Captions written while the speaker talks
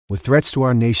With threats to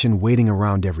our nation waiting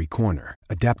around every corner,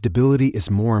 adaptability is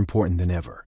more important than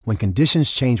ever. When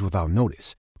conditions change without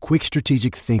notice, quick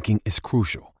strategic thinking is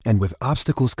crucial. And with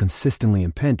obstacles consistently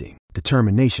impending,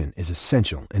 determination is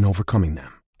essential in overcoming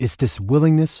them. It's this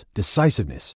willingness,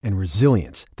 decisiveness, and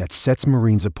resilience that sets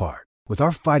Marines apart. With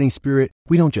our fighting spirit,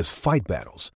 we don't just fight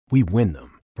battles, we win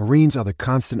them. Marines are the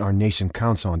constant our nation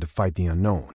counts on to fight the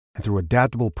unknown. And through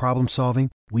adaptable problem solving,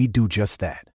 we do just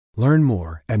that. Learn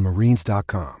more at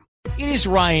marines.com. It is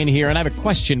Ryan here, and I have a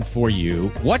question for you.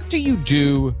 What do you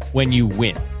do when you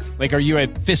win? Like, are you a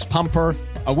fist pumper,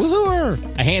 a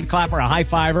woohooer, a hand clapper, a high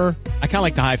fiver? I kind of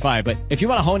like the high five, but if you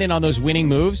want to hone in on those winning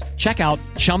moves, check out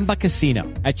Chumba Casino.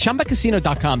 At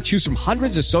ChumbaCasino.com, choose from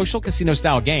hundreds of social casino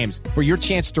style games for your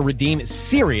chance to redeem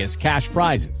serious cash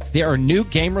prizes. There are new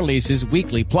game releases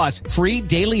weekly, plus free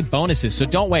daily bonuses. So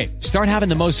don't wait. Start having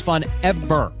the most fun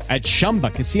ever at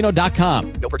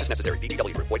ChumbaCasino.com. No purchase necessary.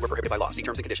 VGW. Void where prohibited by law. See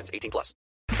terms and conditions. 18+.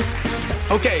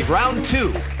 Okay, round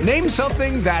two. Name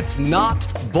something that's not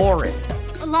boring.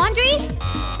 A laundry?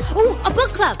 Ooh, a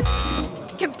book club.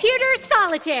 Computer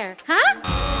solitaire, huh?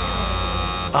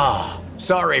 Ah,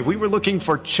 sorry, we were looking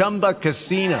for Chumba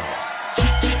Casino.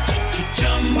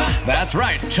 That's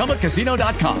right,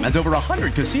 ChumbaCasino.com has over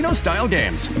 100 casino-style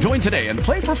games. Join today and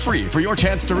play for free for your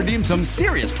chance to redeem some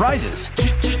serious prizes.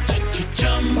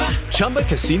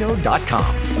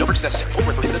 ChumbaCasino.com. No purchase necessary. Void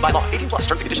where prohibited by law. 18+.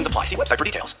 Terms and conditions apply. See website for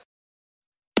details.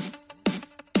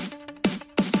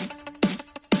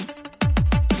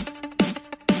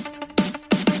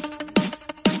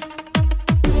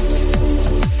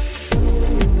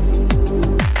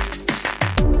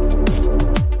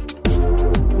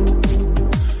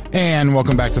 And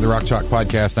welcome back to the Rock Chalk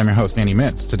Podcast. I'm your host, Andy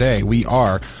Mitz. Today we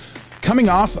are coming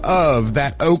off of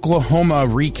that Oklahoma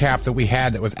recap that we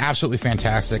had that was absolutely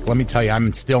fantastic. Let me tell you,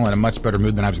 I'm still in a much better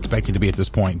mood than I was expecting to be at this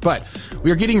point. But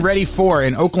we are getting ready for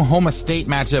an Oklahoma State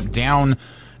matchup down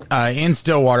in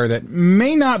Stillwater that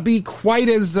may not be quite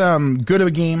as good of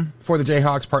a game for the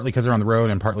Jayhawks, partly because they're on the road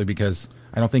and partly because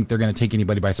I don't think they're going to take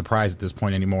anybody by surprise at this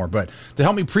point anymore. But to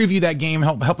help me preview that game,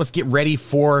 help us get ready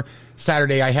for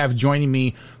Saturday, I have joining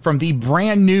me from the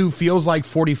brand new Feels Like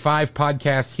 45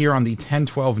 podcast here on the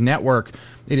 1012 network.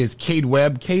 It is Cade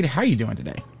Webb. Cade, how are you doing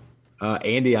today?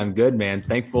 Andy, I'm good, man.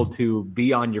 Thankful to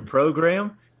be on your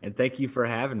program, and thank you for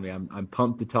having me. I'm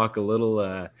pumped to talk a little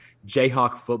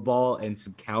Jayhawk football and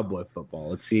some Cowboy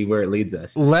football. Let's see where it leads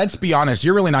us. Let's be honest.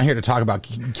 You're really not here to talk about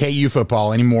KU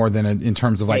football any more than in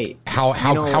terms of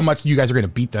how much you guys are going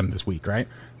to beat them this week, right?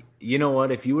 You know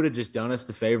what? If you would have just done us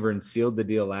the favor and sealed the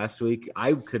deal last week,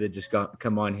 I could have just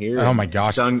come on here. Oh my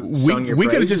gosh, we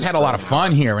could have just had a lot of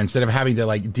fun here instead of having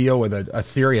to deal with a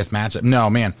serious matchup. No,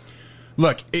 man.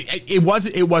 Look, it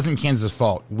wasn't Kansas'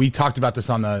 fault. We talked about this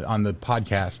on the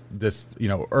podcast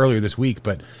earlier this week,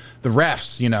 but the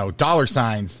refs, dollar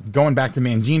signs going back to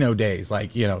Mangino days,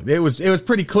 it was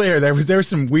pretty clear there was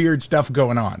some weird stuff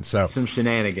going on. So some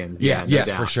shenanigans. Yeah, yes,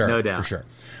 doubt. for sure. No doubt. For sure.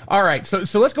 All right. So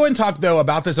let's go ahead and talk though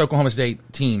about this Oklahoma State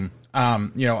team.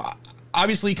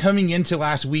 Obviously coming into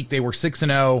last week, they were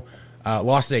 6-0,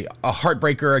 lost a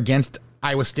heartbreaker against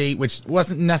Iowa State, which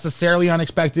wasn't necessarily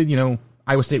unexpected.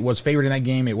 Iowa State was favored in that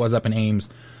game. It was up in Ames.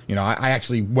 I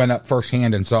actually went up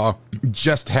firsthand and saw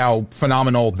just how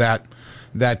phenomenal that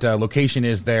location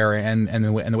is there and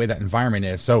the way that environment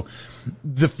is. So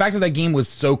the fact that game was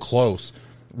so close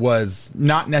was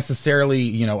not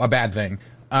necessarily, a bad thing.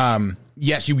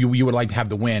 Yes, you would like to have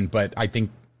the win, but I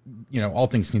think, all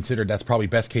things considered, that's probably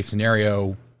best case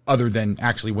scenario other than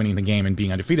actually winning the game and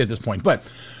being undefeated at this point. But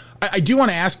I do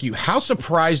want to ask you, how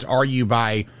surprised are you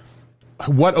by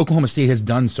what Oklahoma State has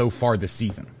done so far this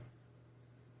season?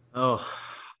 Oh,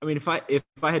 I mean, if I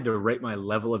had to rate my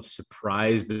level of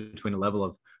surprise between a level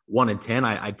of 1 and 10,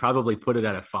 I'd probably put it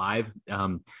at a 5.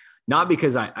 Not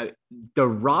because the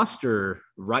roster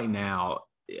right now,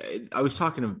 I was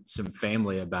talking to some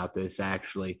family about this,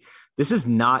 actually. This is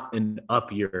not an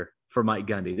up year for Mike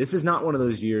Gundy. This is not one of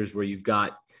those years where you've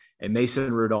got a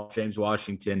Mason Rudolph, James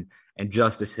Washington, and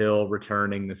Justice Hill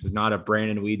returning. This is not a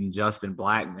Brandon Weeden, Justin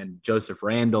Blackman, Joseph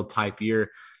Randall type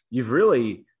year. You've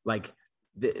really,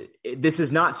 this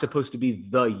is not supposed to be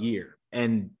the year,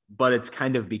 but it's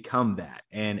kind of become that.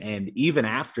 And even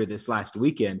after this last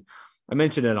weekend, I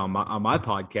mentioned it on my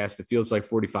podcast, the Feels Like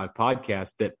 45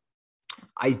 podcast, that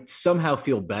I somehow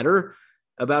feel better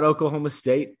about Oklahoma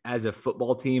State as a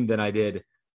football team than I did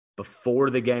before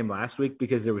the game last week,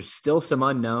 because there was still some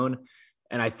unknown.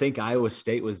 And I think Iowa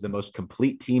State was the most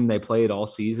complete team they played all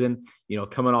season,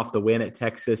 coming off the win at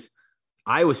Texas.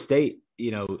 Iowa State, they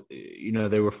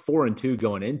were 4-2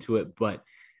 going into it, but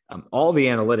all the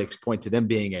analytics point to them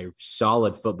being a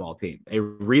solid football team, a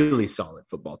really solid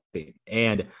football team.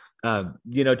 And,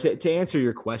 to answer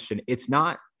your question, it's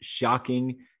not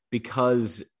shocking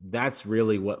because that's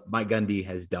really what Mike Gundy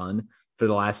has done for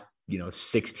the last,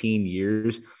 16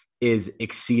 years is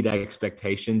exceed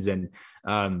expectations. And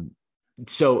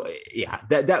so, yeah,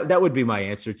 that would be my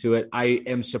answer to it. I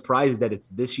am surprised that it's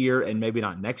this year and maybe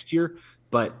not next year,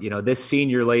 but, this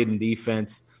senior-laden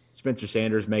defense, Spencer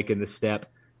Sanders making the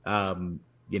step,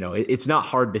 it's not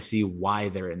hard to see why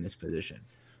they're in this position.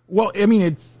 Well, I mean,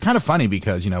 it's kind of funny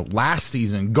because, last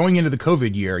season going into the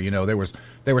COVID year,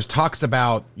 there was talks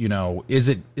about, is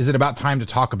it about time to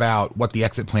talk about what the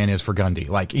exit plan is for Gundy?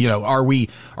 Like, are we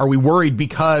worried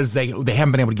because they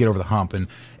haven't been able to get over the hump?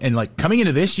 And like coming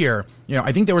into this year,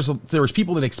 I think there was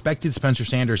people that expected Spencer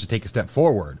Sanders to take a step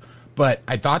forward, but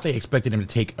I thought they expected him to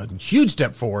take a huge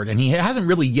step forward. And he hasn't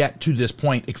really yet to this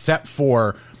point, except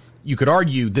for, you could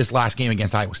argue, this last game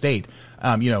against Iowa State.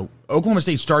 Oklahoma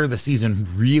State started the season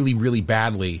really, really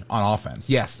badly on offense.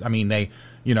 Yes. I mean, they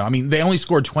only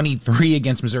scored 23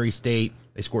 against Missouri State.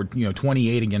 They scored,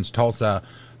 28 against Tulsa.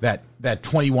 That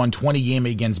 21-20 game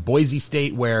against Boise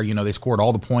State where, they scored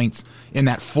all the points in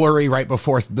that flurry right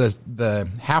before the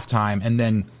halftime. And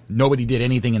then nobody did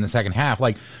anything in the second half.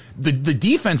 Like the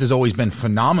defense has always been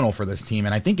phenomenal for this team.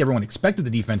 And I think everyone expected the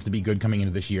defense to be good coming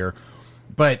into this year.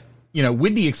 But,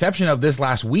 with the exception of this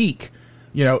last week,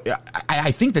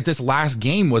 I think that this last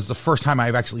game was the first time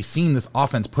I've actually seen this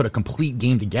offense put a complete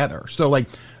game together. So, like,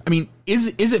 I mean,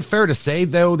 is it fair to say,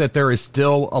 though, that there is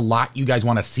still a lot you guys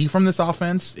want to see from this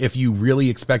offense if you really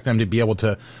expect them to be able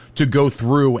to go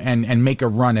through and make a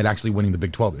run at actually winning the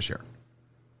Big 12 this year?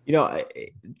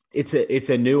 It's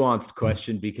a nuanced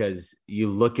question because you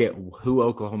look at who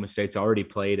Oklahoma State's already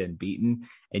played and beaten,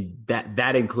 and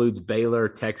that includes Baylor,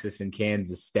 Texas, and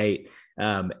Kansas State.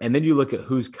 And then you look at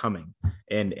who's coming,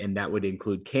 and that would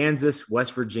include Kansas,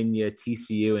 West Virginia,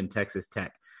 TCU, and Texas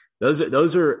Tech.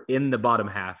 Those are in the bottom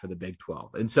half of the Big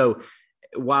 12. And so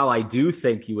while I do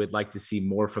think you would like to see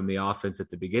more from the offense at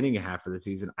the beginning of half of the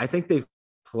season, I think they've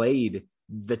played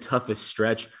the toughest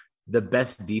stretch, the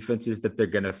best defenses that they're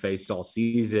going to face all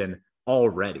season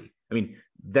already. I mean,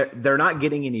 they're not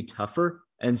getting any tougher.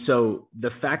 And so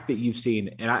the fact that you've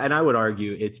seen, and I would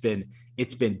argue it's been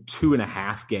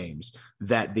 2.5 games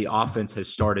that the offense has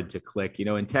started to click.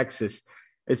 In Texas,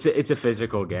 it's a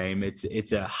physical game.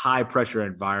 It's a high pressure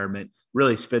environment.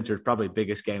 Really, Spencer's probably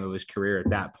biggest game of his career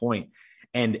at that point.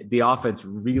 And the offense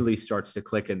really starts to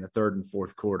click in the third and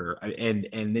fourth quarter.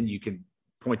 And then you can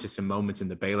point to some moments in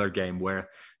the Baylor game where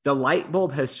the light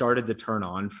bulb has started to turn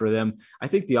on for them. I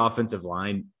think the offensive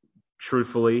line,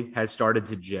 truthfully, has started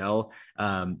to gel.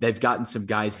 They've gotten some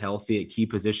guys healthy at key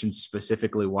positions,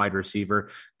 specifically wide receiver.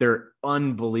 They're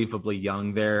unbelievably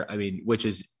young there. I mean, which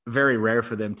is very rare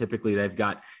for them. Typically they've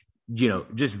got,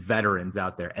 just veterans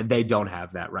out there, and they don't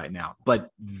have that right now,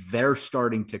 but they're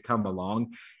starting to come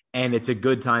along, and it's a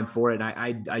good time for it.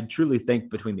 And I truly think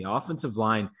between the offensive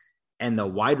line and the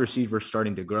wide receivers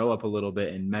starting to grow up a little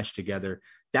bit and mesh together,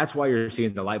 that's why you're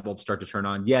seeing the light bulb start to turn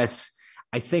on. Yes,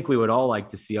 I think we would all like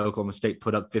to see Oklahoma State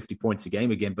put up 50 points a game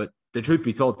again, but the truth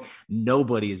be told,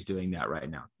 nobody is doing that right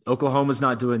now. Oklahoma's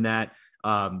not doing that.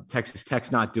 Texas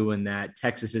Tech's not doing that.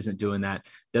 Texas isn't doing that.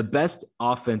 The best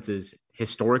offenses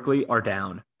historically are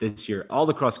down this year, all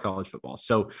across college football.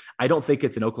 So I don't think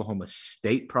it's an Oklahoma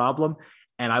State problem.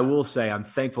 And I will say I'm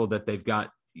thankful that they've got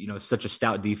such a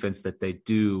stout defense that they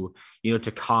do,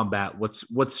 to combat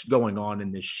what's going on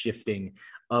in this shifting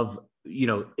of,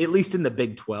 at least in the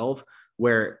Big 12,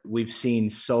 where we've seen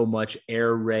so much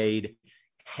air raid,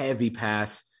 heavy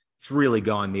pass. It's really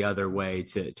gone the other way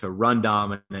to run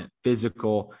dominant,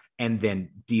 physical, and then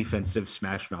defensive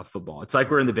smash mouth football. It's like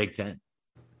we're in the Big 10.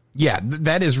 Yeah,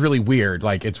 that is really weird.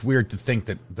 Like, it's weird to think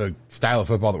that the style of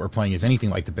football that we're playing is anything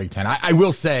like the Big 10. I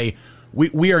will say,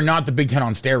 we are not the Big 10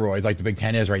 on steroids like the Big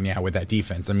 10 is right now with that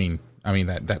defense. I mean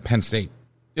that Penn State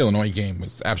Illinois game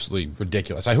was absolutely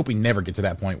ridiculous. I hope we never get to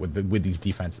that point with these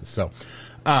defenses. So,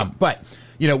 but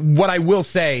what I will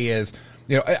say is,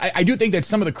 I do think that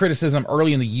some of the criticism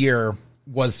early in the year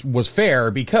was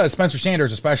fair because Spencer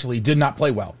Sanders especially did not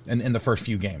play well in the first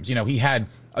few games. He had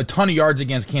a ton of yards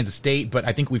against Kansas State, but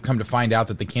I think we've come to find out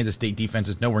that the Kansas State defense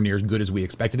is nowhere near as good as we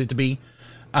expected it to be.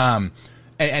 And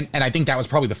I think that was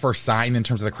probably the first sign in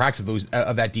terms of the cracks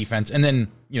of that defense. And then,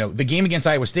 the game against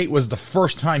Iowa State was the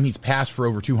first time he's passed for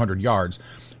over 200 yards.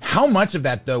 How much of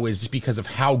that, though, is just because of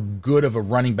how good of a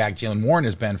running back Jaylen Warren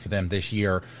has been for them this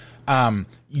year?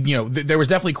 There was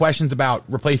definitely questions about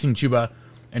replacing Chuba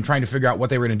and trying to figure out what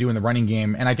they were going to do in the running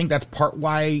game. And I think that's part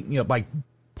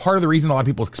part of the reason a lot of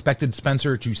people expected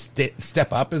Spencer to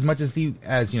step up as much as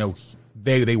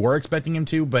they were expecting him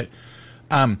to. But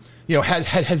has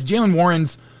Jaylen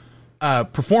Warren's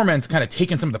performance kind of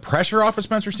taken some of the pressure off of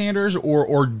Spencer Sanders,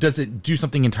 or does it do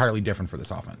something entirely different for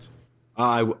this offense?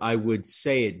 I would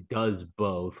say it does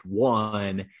both.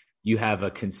 One, you have a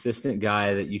consistent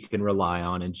guy that you can rely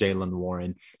on in Jaylen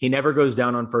Warren. He never goes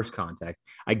down on first contact.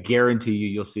 I guarantee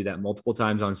you'll see that multiple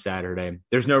times on Saturday.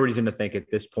 There's no reason to think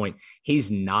at this point he's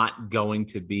not going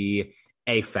to be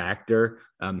a factor.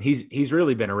 He's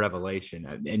really been a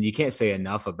revelation, and you can't say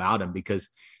enough about him, because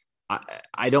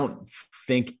I don't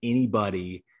think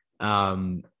anybody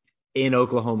in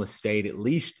Oklahoma State, at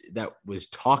least that was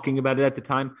talking about it at the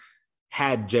time,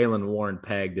 had Jaylen Warren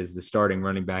pegged as the starting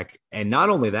running back. And not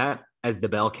only that, as the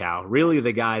bell cow, really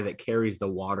the guy that carries the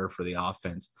water for the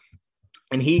offense.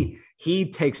 And he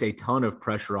takes a ton of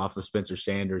pressure off of Spencer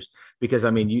Sanders, because,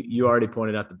 I mean, you already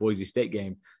pointed out the Boise State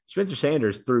game. Spencer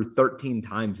Sanders threw 13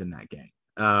 times in that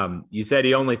game. You said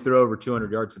he only threw over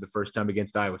 200 yards for the first time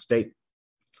against Iowa State.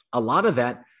 A lot of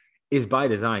that is by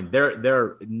design. There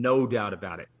are no doubt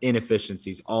about it.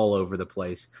 Inefficiencies all over the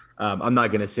place. I'm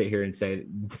not going to sit here and say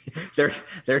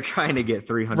they're trying to get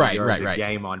 300 yards a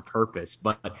game on purpose,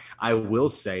 but I will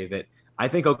say that I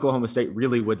think Oklahoma State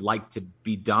really would like to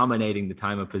be dominating the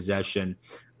time of possession,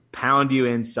 pound you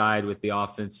inside with the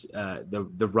offense,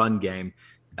 the run game,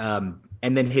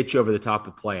 and then hit you over the top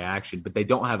of play action. But they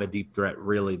don't have a deep threat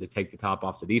really to take the top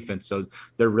off the defense. So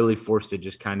they're really forced to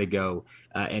just kind of go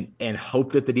and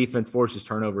hope that the defense forces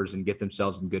turnovers and get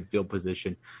themselves in good field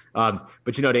position. But,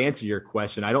 to answer your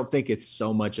question, I don't think it's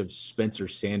so much of Spencer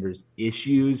Sanders'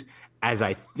 issues as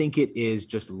I think it is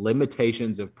just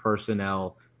limitations of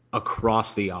personnel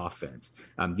across the offense.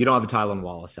 You don't have a Tylan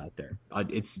Wallace out there.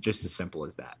 It's just as simple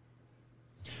as that.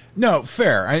 No,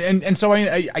 fair. And so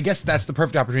I guess that's the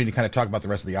perfect opportunity to kind of talk about the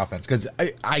rest of the offense, because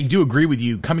I do agree with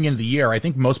you. Coming into the year, I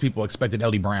think most people expected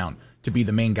L.D. Brown to be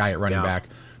the main guy at running back,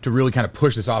 to really kind of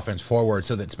push this offense forward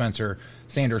so that Spencer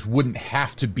Sanders wouldn't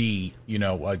have to be, a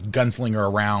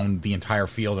gunslinger around the entire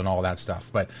field and all that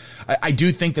stuff. But I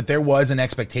do think that there was an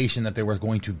expectation that there was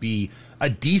going to be a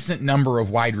decent number of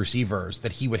wide receivers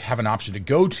that he would have an option to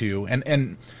go to.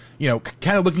 And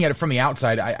kind of looking at it from the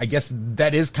outside, I guess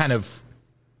that is kind of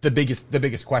the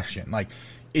biggest question. Like,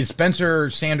 is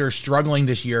Spencer Sanders struggling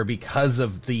this year because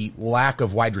of the lack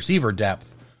of wide receiver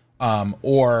depth?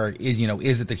 Or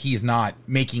is it that he's not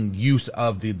making use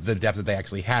of the depth that they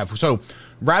actually have? So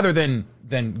rather than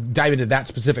dive into that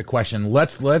specific question,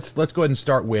 let's go ahead and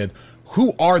start with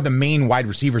who are the main wide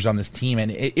receivers on this team. And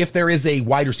if there is a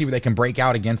wide receiver that can break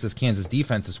out against this Kansas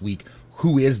defense this week,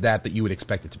 who is that you would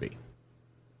expect it to be?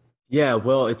 Yeah,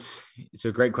 well, it's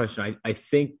a great question. I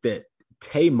think that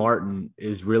Tay Martin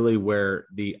is really where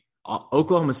the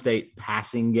Oklahoma State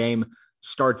passing game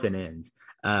starts and ends.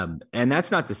 And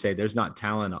that's not to say there's not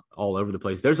talent all over the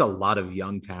place. There's a lot of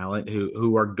young talent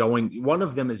who are going. One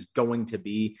of them is going to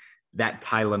be that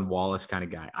Tylan Wallace kind of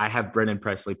guy. I have Brennan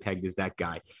Presley pegged as that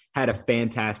guy. Had a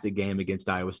fantastic game against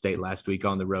Iowa State last week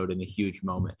on the road in a huge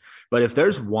moment. But if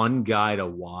there's one guy to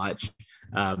watch,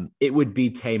 it would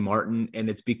be Tay Martin. And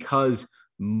it's because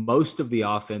most of the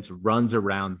offense runs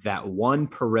around that one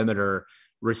perimeter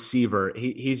receiver.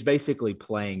 He's basically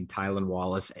playing Tylan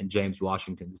Wallace and James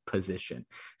Washington's position.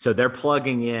 So they're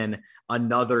plugging in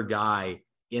another guy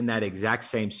in that exact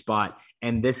same spot.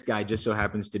 And this guy just so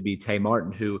happens to be Tay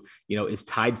Martin, who, is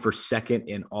tied for second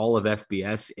in all of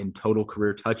FBS in total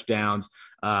career touchdowns.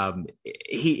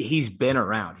 He's been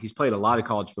around. He's played a lot of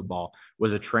college football,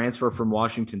 was a transfer from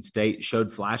Washington State,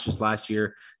 showed flashes last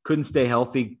year, couldn't stay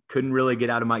healthy, couldn't really get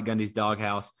out of Mike Gundy's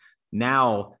doghouse.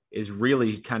 Now is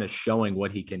really kind of showing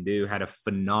what he can do. Had a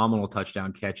phenomenal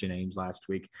touchdown catch in Ames last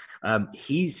week.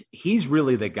 He's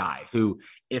really the guy who,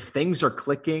 if things are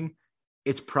clicking,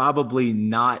 it's probably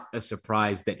not a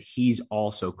surprise that he's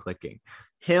also clicking.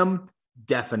 Him,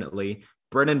 definitely.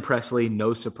 Brennan Presley,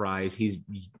 no surprise. He's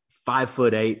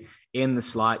 5'8" in the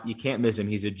slot. You can't miss him.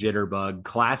 He's a jitterbug.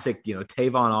 Classic,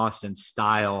 Tavon Austin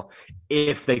style.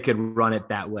 If they could run it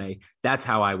that way, that's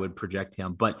how I would project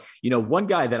him. But, one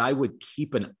guy that I would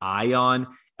keep an eye on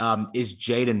is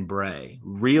Jaden Bray.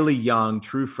 Really young,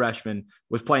 true freshman,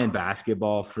 was playing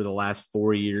basketball for the last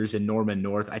 4 years in Norman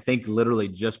North. I think literally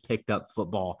just picked up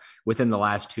football within the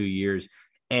last 2 years.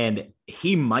 And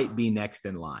he might be next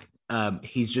in line.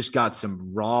 He's just got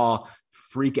some raw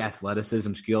freak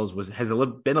athleticism skills, has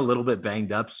been a little bit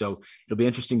banged up. So it'll be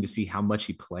interesting to see how much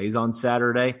he plays on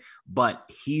Saturday, but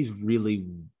he's really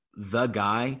the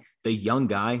guy, the young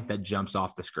guy that jumps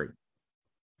off the screen.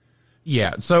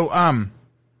 Yeah. So,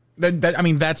 I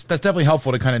mean, that's definitely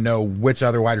helpful to kind of know which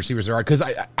other wide receivers there are, because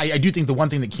I do think the one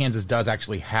thing that Kansas does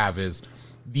actually have is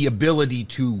the ability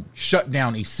to shut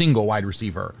down a single wide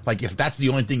receiver. Like, if that's the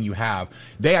only thing you have,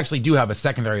 they actually do have a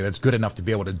secondary that's good enough to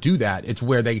be able to do that. It's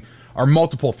where they are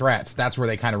multiple threats. That's where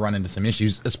they kind of run into some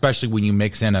issues, especially when you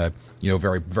mix in a,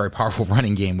 very, very powerful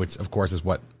running game, which of course is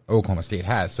what Oklahoma State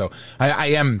has. So I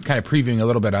am kind of previewing a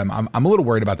little bit. I'm a little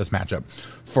worried about this matchup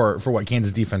for what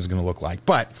Kansas defense is going to look like.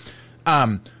 But,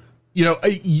 the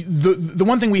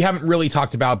one thing we haven't really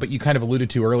talked about, but you kind of alluded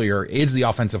to earlier, is the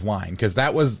offensive line, because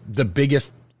that was the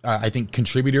biggest, I think,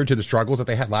 contributor to the struggles that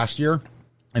they had last year.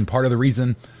 And part of the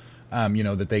reason,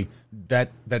 that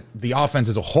the offense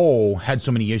as a whole had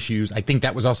so many issues. I think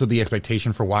that was also the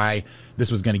expectation for why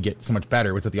this was going to get so much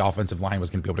better, was that the offensive line was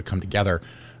going to be able to come together.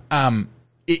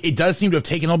 It does seem to have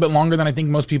taken a little bit longer than I think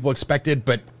most people expected,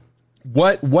 but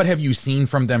what have you seen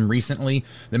from them recently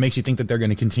that makes you think that they're going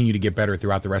to continue to get better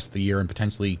throughout the rest of the year and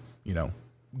potentially,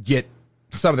 get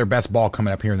some of their best ball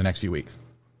coming up here in the next few weeks?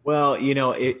 Well,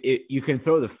 you can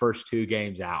throw the first two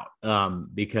games out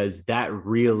because that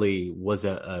really was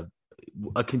a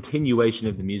continuation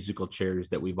of the musical chairs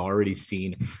that we've already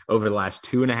seen over the last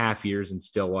 2.5 years in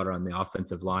Stillwater on the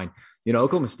offensive line.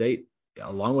 Oklahoma State,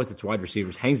 along with its wide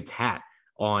receivers, hangs its hat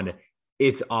on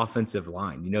its offensive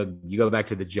line. You go back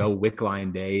to the Joe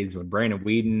Wickline days when Brandon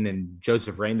Whedon and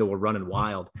Joseph Randall were running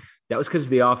wild. That was because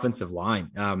of the offensive line.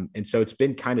 And so it's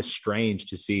been kind of strange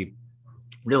to see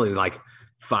really like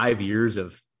 5 years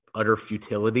of utter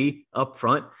futility up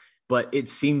front. But it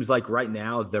seems like right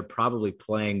now they're probably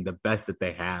playing the best that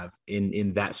they have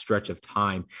in that stretch of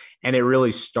time. And it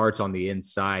really starts on the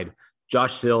inside.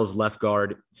 Josh Sills, left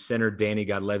guard; center Danny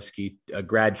Godlewski, a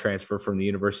grad transfer from the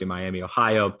University of Miami,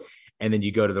 Ohio. And then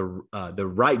you go to the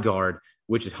right guard,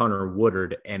 which is Hunter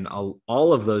Woodard, and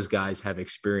all of those guys have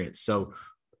experience. So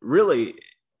really,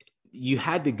 you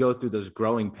had to go through those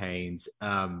growing pains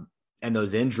and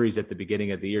those injuries at the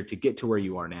beginning of the year to get to where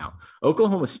you are now.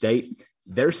 Oklahoma State,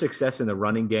 their success in the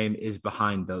running game is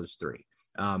behind those three.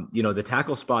 The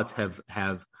tackle spots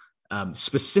have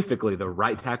specifically the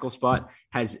right tackle spot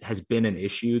has been an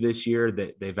issue this year.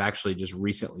 That they've actually just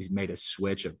recently made a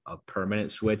switch, a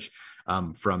permanent switch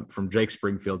from Jake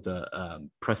Springfield to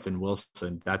Preston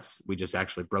Wilson. We just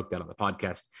actually broke that on the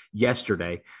podcast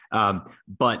yesterday.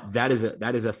 But that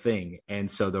is a thing. And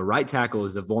so the right tackle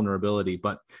is the vulnerability,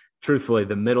 but truthfully,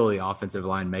 the middle of the offensive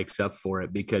line makes up for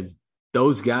it, because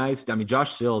those guys,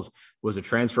 Josh Sills was a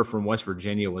transfer from West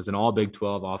Virginia, was an all Big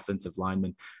 12 offensive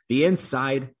lineman. The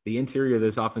interior of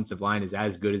this offensive line is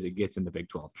as good as it gets in the Big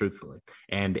 12, truthfully.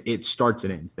 And it starts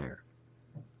and ends there.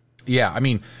 Yeah,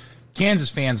 Kansas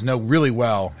fans know really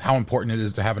well how important it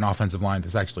is to have an offensive line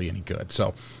that's actually any good.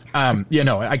 So,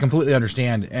 I completely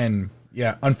understand. And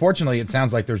yeah, unfortunately, it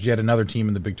sounds like there's yet another team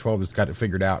in the Big 12 that's got it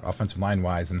figured out offensive line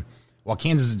wise. And while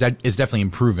Kansas is definitely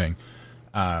improving,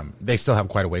 they still have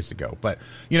quite a ways to go. But,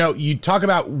 you talk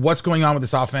about what's going on with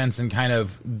this offense and kind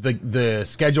of the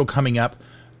schedule coming up.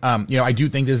 I do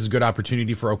think this is a good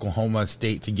opportunity for Oklahoma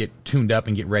State to get tuned up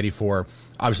and get ready for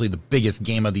obviously the biggest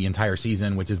game of the entire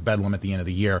season, which is Bedlam at the end of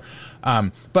the year.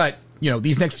 But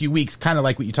these next few weeks, kind of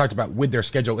like what you talked about with their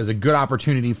schedule, is a good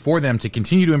opportunity for them to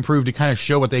continue to improve, to kind of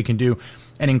show what they can do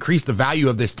and increase the value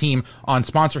of this team on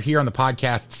sponsor here on the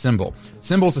podcast, Symbol.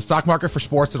 Symbol is the stock market for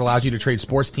sports that allows you to trade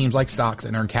sports teams like stocks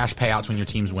and earn cash payouts when your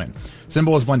teams win.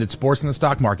 Symbol has blended sports and the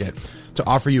stock market to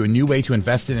offer you a new way to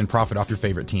invest in and profit off your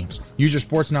favorite teams. Use your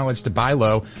sports knowledge to buy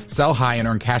low, sell high, and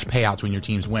earn cash payouts when your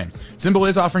teams win. Symbol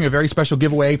is offering a very special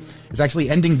giveaway. It's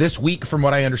actually ending this week, from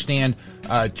what I understand,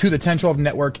 to the 10-12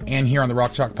 network and here on the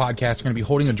Rock Chalk podcast. We're going to be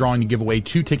holding a drawing to give away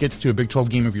 2 tickets to a Big 12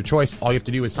 game of your choice. All you have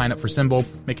to do is sign up for Symbol,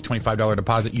 make a $25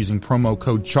 deposit using promo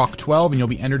code CHALK12, and you'll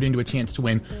be entered into a chance to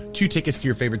win 2 tickets to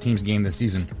your favorite team's game this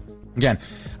season. Again,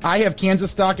 I have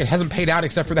Kansas stock. It hasn't paid out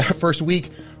except for that first week,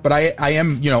 but I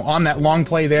am, on that long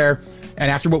play there.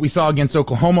 And after what we saw against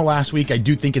Oklahoma last week, I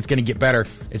do think it's going to get better.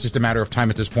 It's just a matter of time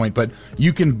at this point. But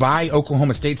you can buy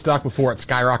Oklahoma State stock before it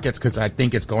skyrockets, because I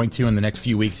think it's going to in the next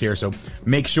few weeks here. So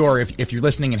make sure, if you're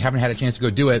listening and haven't had a chance to go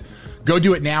do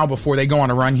it now before they go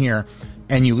on a run here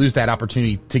and you lose that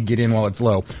opportunity to get in while it's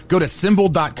low. Go to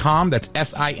Symbol.com, that's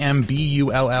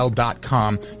SIMBULL.com,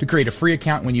 to create a free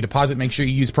account. When you deposit, make sure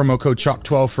you use promo code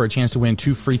CHALK12 for a chance to win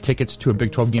 2 free tickets to a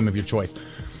Big 12 game of your choice.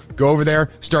 Go over there,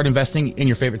 start investing in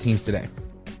your favorite teams today.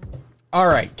 All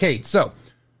right, Kate, so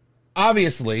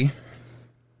obviously,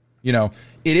 it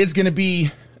is going to be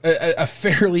a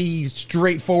fairly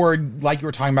straightforward, like you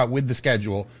were talking about with the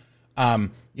schedule.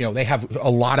 They have a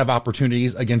lot of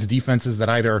opportunities against defenses that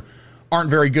either aren't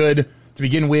very good to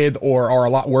begin with or are a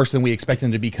lot worse than we expect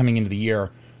them to be coming into the year.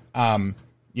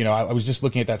 I was just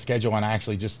looking at that schedule and I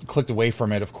actually just clicked away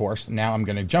from it, of course. Now I'm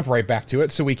going to jump right back to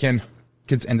it so we can,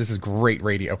 and this is great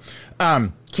radio.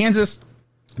 Kansas,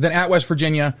 then at West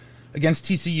Virginia, against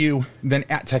TCU, then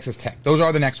at Texas Tech. Those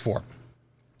are the next 4.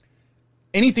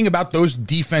 Anything about those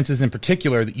defenses in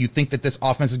particular that you think that this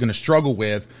offense is going to struggle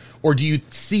with, or do you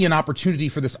see an opportunity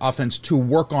for this offense to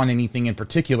work on anything in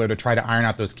particular to try to iron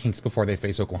out those kinks before they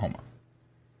face Oklahoma?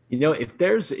 If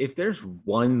there's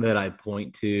one that I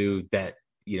point to that,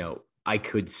 I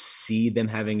could see them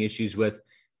having issues with,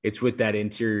 it's with that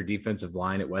interior defensive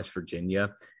line at West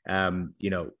Virginia.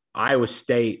 Iowa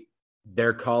State,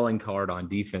 their calling card on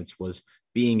defense was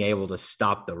being able to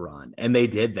stop the run. And they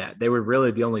did that. They were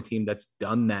really the only team that's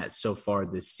done that so far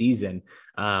this season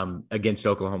against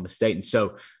Oklahoma State. And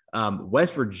so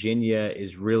West Virginia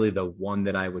is really the one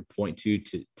that I would point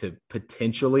to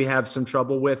potentially have some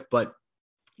trouble with. But,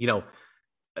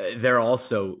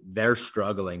 they're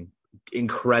struggling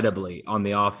incredibly on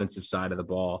the offensive side of the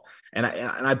ball. And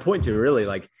I point to really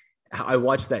like, I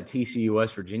watched that TCU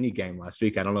West Virginia game last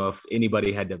week. I don't know if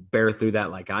anybody had to bear through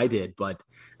that like I did, but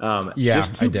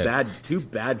just two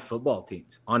bad football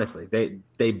teams. Honestly,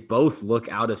 they both look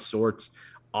out of sorts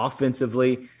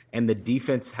offensively, and the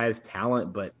defense has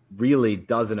talent, but really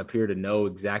doesn't appear to know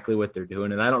exactly what they're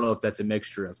doing. And I don't know if that's a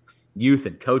mixture of youth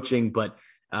and coaching, but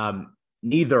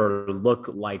neither look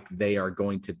like they are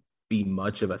going to be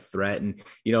much of a threat. And,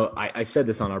 I said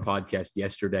this on our podcast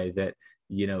yesterday that,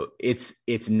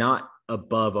 it's not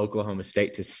above Oklahoma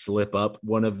State to slip up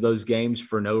one of those games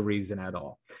for no reason at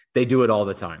all. They do it all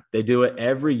the time. They do it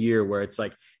every year where it's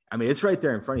like, it's right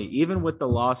there in front of you. Even with the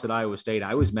loss at Iowa State,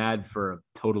 I was mad for a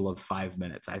total of 5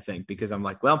 minutes, I think, because I'm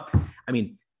like,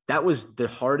 that was the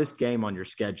hardest game on your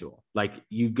schedule. Like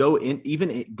you go in,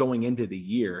 even going into the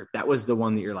year, that was the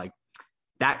one that you're like,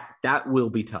 that will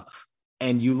be tough.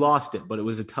 And you lost it, but it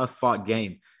was a tough fought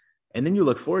game. And then you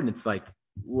look forward and it's like,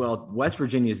 well, West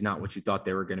Virginia is not what you thought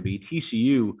they were going to be.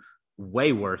 TCU,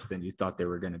 way worse than you thought they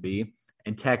were going to be.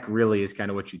 And Tech really is kind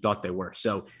of what you thought they were.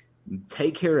 So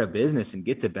take care of business and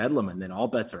get to Bedlam, and then all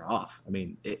bets are off.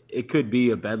 It could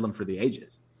be a Bedlam for the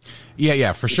ages.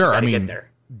 Yeah, for sure.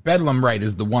 Bedlam, right,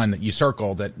 is the one that you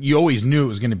circle that you always knew it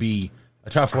was going to be a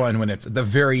tough one when it's at the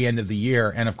very end of the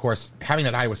year. And, of course, having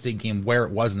that Iowa State game where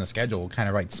it was in the schedule, kind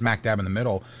of right smack dab in the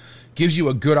middle, gives you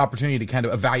a good opportunity to kind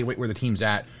of evaluate where the team's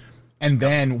at and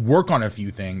then work on a few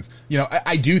things.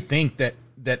 I do think that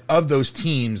of those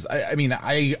teams,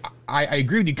 I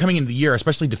agree with you coming into the year,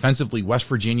 especially defensively. West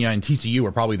Virginia and TCU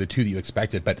are probably the two that you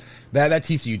expected, but that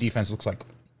TCU defense looks like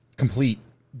complete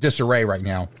disarray right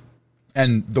now.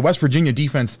 And the West Virginia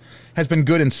defense has been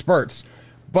good in spurts,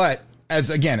 but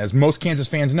as most Kansas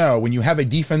fans know, when you have a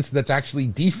defense that's actually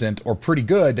decent or pretty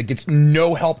good that gets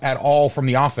no help at all from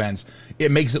the offense,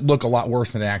 it makes it look a lot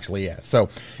worse than it actually is. So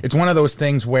it's one of those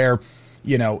things where,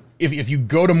 if you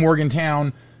go to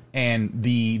Morgantown and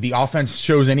the offense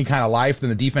shows any kind of life, then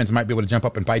the defense might be able to jump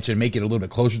up and bite you and make it a little bit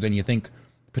closer than you think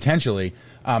potentially.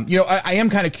 I am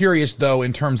kind of curious though,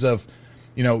 in terms of,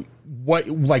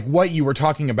 what you were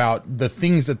talking about, the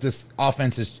things that this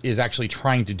offense is actually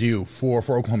trying to do for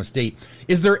Oklahoma State.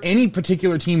 Is there any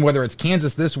particular team, whether it's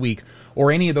Kansas this week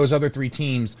or any of those other 3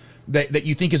 teams, that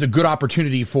you think is a good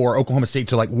opportunity for Oklahoma State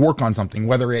to work on something,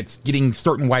 whether it's getting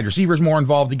certain wide receivers more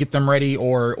involved to get them ready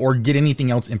or get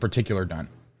anything else in particular done?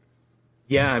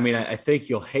 Yeah, I think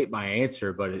you'll hate my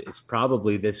answer, but it's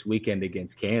probably this weekend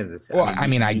against Kansas.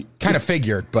 I kind of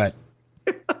figured, but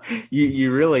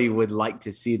you really would like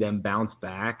to see them bounce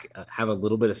back, have a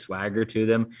little bit of swagger to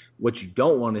them. What you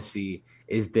don't want to see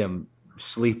is them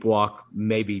sleepwalk,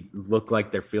 maybe look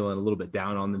like they're feeling a little bit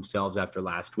down on themselves after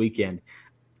last weekend.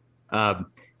 But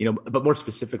more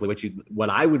specifically, what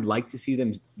I would like to see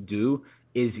them do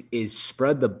is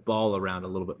spread the ball around a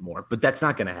little bit more, but that's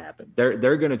not going to happen.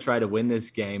 They're going to try to win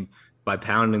this game by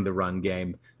pounding the run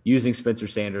game, using Spencer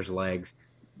Sanders' legs,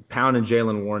 pounding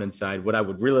Jalen Warren inside. What I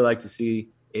would really like to see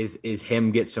is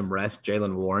him get some rest,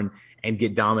 Jalen Warren, and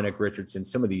get Dominic Richardson,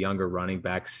 some of the younger running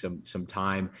backs, some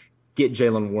time, get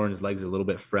Jalen Warren's legs a little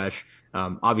bit fresh.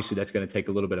 Obviously, that's going to take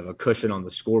a little bit of a cushion on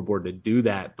the scoreboard to do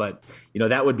that. But,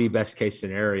 that would be best case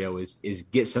scenario is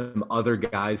get some other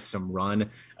guys some run,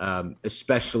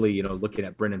 especially, looking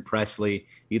at Brennan Presley.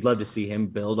 You'd love to see him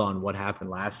build on what happened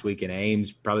last week in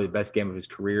Ames, probably the best game of his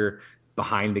career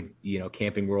behind the,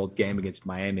 Camping World game against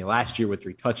Miami last year with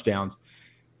 3 touchdowns.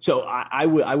 So I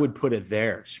would put it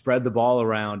there, spread the ball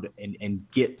around and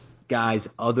get guys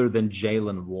other than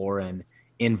Jalen Warren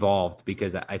involved,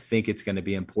 because I think it's going to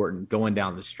be important going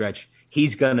down the stretch.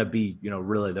 He's going to be,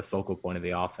 really the focal point of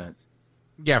the offense.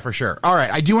 Yeah, for sure. All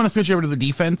right, I do want to switch over to the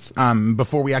defense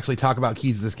before we actually talk about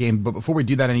keys to this game. But before we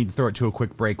do that, I need to throw it to a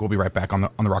quick break. We'll be right back on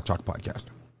the Rock Chalk podcast.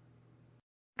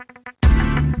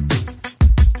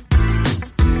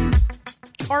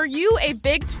 Are you a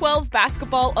Big 12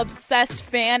 basketball obsessed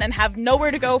fan and have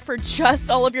nowhere to go for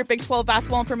just all of your Big 12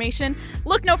 basketball information?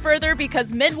 Look no further,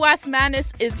 because Midwest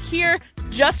Madness is here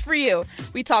just for you.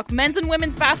 We talk men's and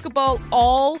women's basketball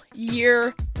all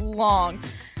year long,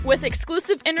 with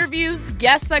exclusive interviews,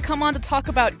 guests that come on to talk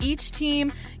about each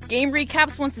team, game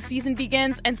recaps once the season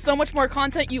begins, and so much more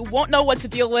content you won't know what to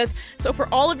deal with. So for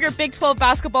all of your Big 12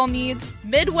 basketball needs,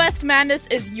 Midwest Madness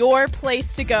is your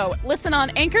place to go. Listen on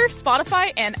Anchor,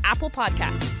 Spotify, and Apple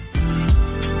Podcasts.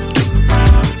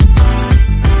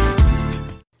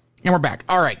 And we're back.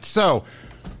 All right, so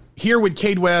here with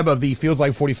Cade Webb of the Feels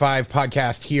Like 45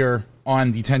 podcast here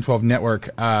on the 1012 network.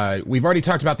 We've already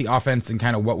talked about the offense and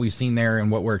kind of what we've seen there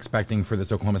and what we're expecting for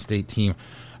this Oklahoma State team.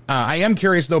 I am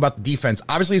curious, though, about the defense.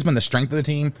 Obviously, it's been the strength of the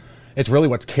team. It's really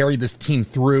what's carried this team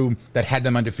through that had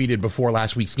them undefeated before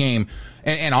last week's game.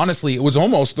 And honestly, it was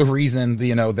almost the reason,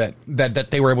 that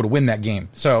they were able to win that game.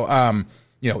 So,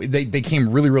 they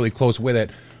came really, really close with it.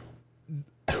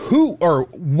 Who or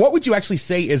what would you actually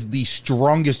say is the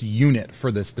strongest unit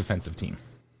for this defensive team?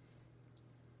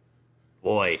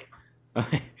 Boy,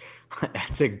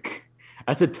 that's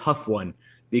a tough one,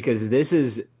 because this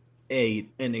is an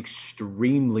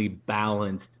extremely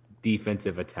balanced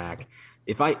defensive attack.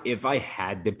 If I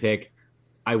had to pick,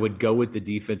 I would go with the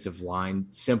defensive line,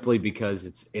 simply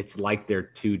because it's like they're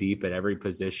too deep at every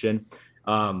position.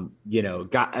 And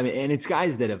it's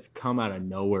guys that have come out of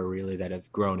nowhere, really, that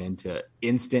have grown into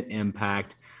instant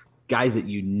impact, guys that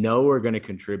are going to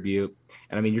contribute.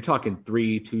 And I mean, you're talking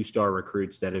 3 2-star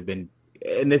recruits that have been,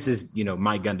 and this is,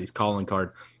 Mike Gundy's calling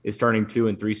card, is turning 2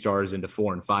 and 3 stars into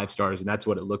 4 and 5 stars. And that's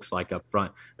what it looks like up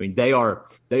front. I mean, they are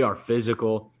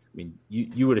physical. I mean,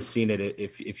 you would have seen it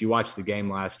if you watched the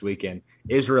game last weekend.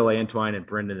 Israel Antwine and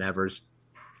Brendan Evers,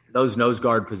 those nose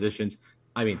guard positions,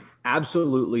 I mean,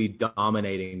 absolutely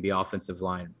dominating the offensive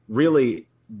line. Really,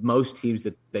 most teams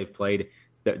that they've played,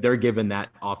 they're given that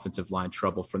offensive line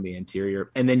trouble from the interior.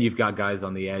 And then you've got guys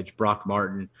on the edge. Brock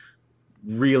Martin,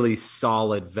 really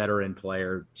solid veteran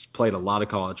player, played a lot of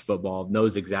college football,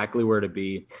 knows exactly where to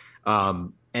be.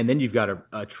 And then you've got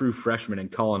a true freshman in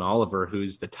Colin Oliver,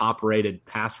 who's the top-rated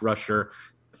pass rusher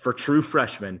for true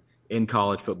freshmen in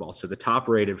college football. So the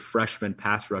top-rated freshman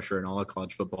pass rusher in all of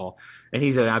college football. And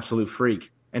he's an absolute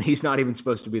freak. And he's not even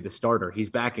supposed to be the starter. He's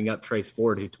backing up Trace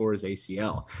Ford, who tore his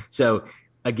ACL. So,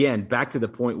 again, back to the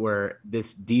point where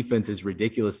this defense is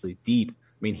ridiculously deep.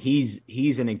 I mean, he's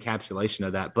an encapsulation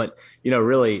of that. But,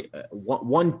 really,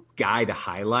 one guy to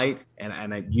highlight,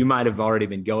 and you might have already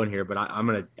been going here, but I'm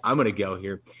gonna go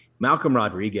here. Malcolm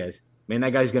Rodriguez. Man,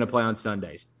 that guy's going to play on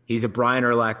Sundays. He's a Brian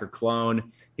Urlacher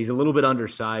clone. He's a little bit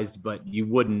undersized, but you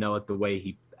wouldn't know it the way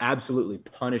he absolutely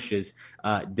punishes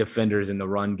defenders in the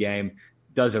run game.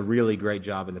 Does a really great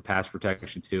job in the pass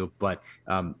protection too. But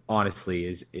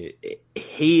honestly,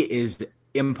 he is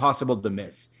impossible to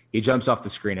miss. He jumps off the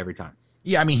screen every time.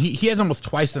 Yeah, I mean, he has almost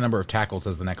twice the number of tackles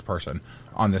as the next person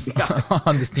on this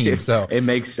on this team. So it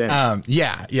makes sense.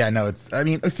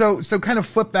 So kind of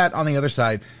flip that on the other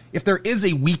side. If there is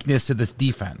a weakness to this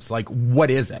defense, like, what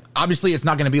is it? Obviously, it's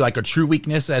not going to be like a true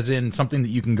weakness, as in something that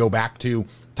you can go back to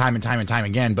time and time and time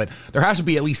again. But there has to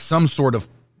be at least some sort of,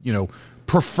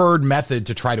 preferred method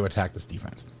to try to attack this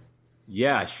defense.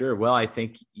 Yeah, sure. Well, I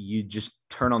think you just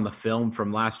turn on the film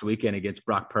from last weekend against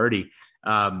Brock Purdy.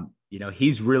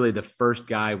 He's really the first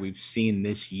guy we've seen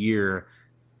this year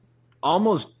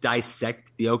almost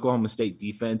dissect the Oklahoma State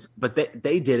defense, but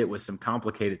they did it with some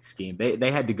complicated scheme.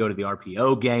 They had to go to the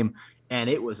RPO game, and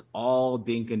it was all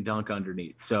dink and dunk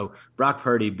underneath. So Brock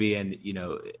Purdy, being,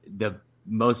 the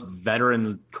most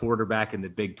veteran quarterback in the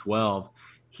Big 12,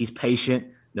 he's patient,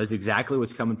 knows exactly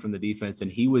what's coming from the defense,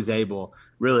 and he was able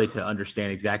really to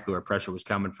understand exactly where pressure was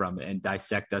coming from and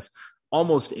dissect us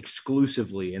almost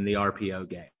exclusively in the RPO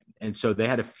game. And so they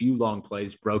had a few long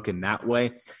plays broken that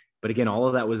way. But again, all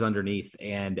of that was underneath.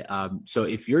 And so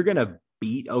if you're going to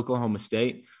beat Oklahoma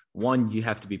State, one, you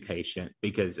have to be patient,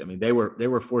 because I mean, they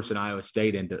were forcing Iowa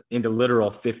State into literal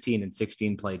 15 and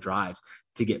 16 play drives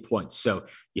to get points. So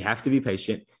you have to be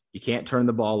patient. You can't turn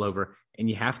the ball over, and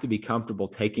you have to be comfortable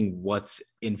taking what's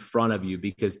in front of you,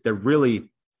 because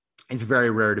it's very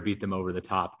rare to beat them over the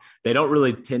top. They don't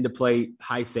really tend to play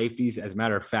high safeties. As a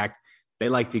matter of fact, they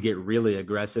like to get really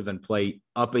aggressive and play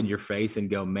up in your face and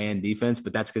go man defense,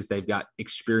 but that's because they've got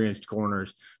experienced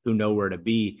corners who know where to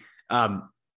be.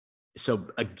 So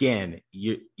again,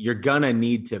 you're going to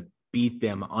need to beat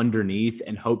them underneath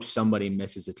and hope somebody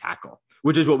misses a tackle,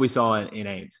 which is what we saw in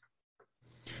Ames.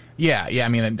 Yeah. I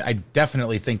mean, I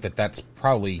definitely think that that's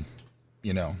probably,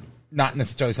 not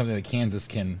necessarily something that Kansas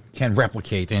can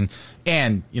replicate. And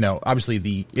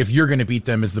obviously if you're going to beat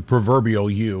them is the proverbial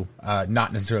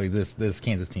not necessarily this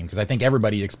Kansas team. Cause I think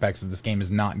everybody expects that this game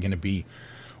is not going to be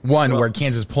one where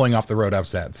Kansas is pulling off the road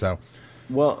upset. So,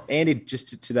 well, Andy,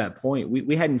 just to that point,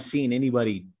 we hadn't seen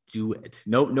anybody do it.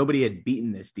 Nobody had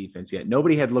beaten this defense yet.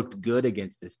 Nobody had looked good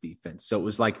against this defense. So it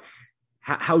was like,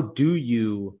 how do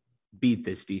you beat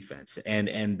this defense?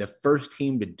 And the first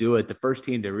team to do it, the first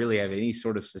team to really have any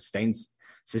sort of sustained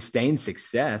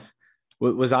success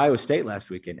was Iowa State last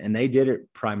weekend. And they did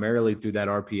it primarily through that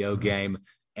RPO game,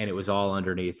 and it was all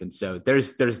underneath. And so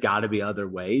there's got to be other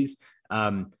ways.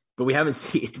 But we haven't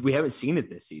seen it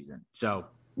this season. So,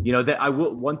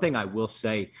 one thing I will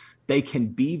say, they can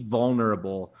be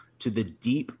vulnerable to the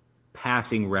deep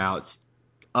passing routes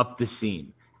up the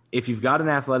seam. If you've got an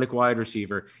athletic wide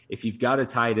receiver, if you've got a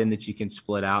tight end that you can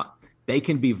split out, they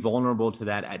can be vulnerable to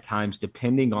that at times,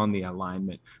 depending on the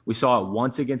alignment. We saw it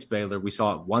once against Baylor. We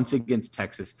saw it once against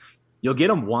Texas. You'll get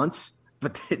them once,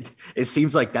 but it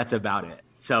seems like that's about it.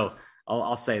 So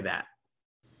I'll say that.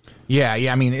 Yeah.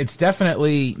 I mean, it's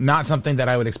definitely not something that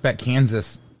I would expect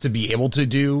Kansas to be able to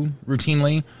do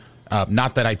routinely.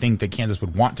 Not that I think that Kansas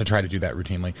would want to try to do that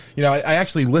routinely. I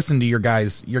actually listened to your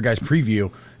guys'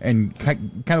 preview and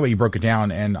kind of the way you broke it down,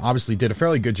 and obviously did a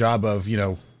fairly good job of,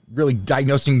 really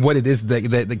diagnosing what it is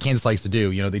that Kansas likes to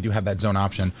do. They do have that zone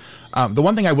option. The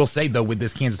one thing I will say, though, with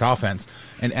this Kansas offense,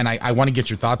 and I want to get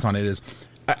your thoughts on it, is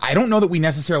I don't know that we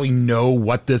necessarily know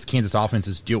what this Kansas offense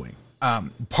is doing.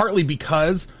 Partly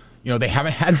because, they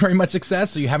haven't had very much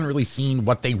success, so you haven't really seen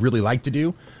what they really like to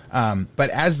do.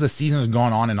 But as the season has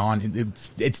gone on and on,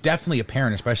 it's definitely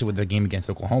apparent, especially with the game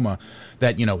against Oklahoma,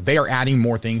 that, they are adding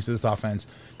more things to this offense.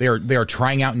 They are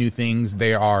trying out new things.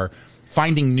 They are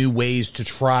finding new ways to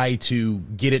try to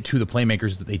get it to the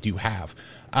playmakers that they do have.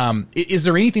 Is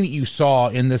there anything that you saw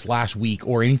in this last week,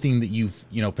 or anything that you've,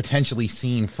 potentially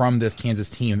seen from this Kansas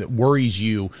team that worries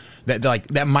you,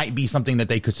 that might be something that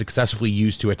they could successfully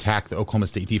use to attack the Oklahoma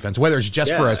State defense, whether it's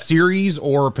just for a series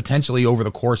or potentially over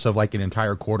the course of like an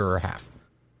entire quarter or half?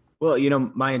 Well,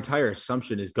 my entire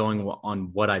assumption is going on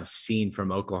what I've seen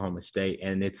from Oklahoma State,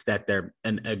 and it's that they're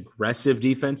an aggressive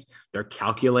defense. They're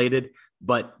calculated,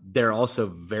 but they're also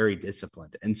very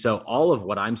disciplined. And so all of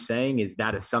what I'm saying is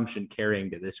that assumption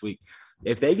carrying to this week.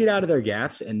 If they get out of their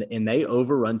gaps and they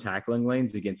overrun tackling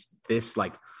lanes against this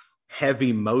like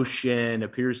heavy motion,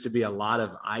 appears to be a lot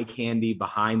of eye candy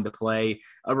behind the play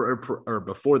or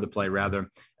before the play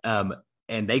rather, and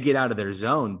they get out of their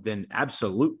zone, then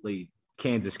absolutely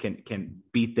Kansas can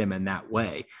beat them in that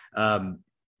way.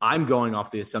 I'm going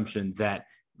off the assumption that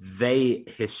they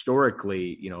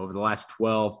historically, over the last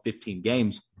 12, 15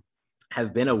 games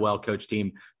have been a well-coached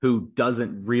team who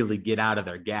doesn't really get out of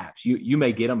their gaps. You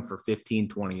may get them for 15,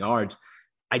 20 yards.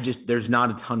 There's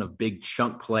not a ton of big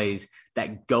chunk plays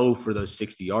that go for those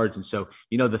 60 yards. And so,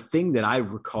 the thing that I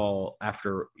recall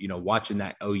after, watching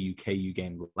that OU-KU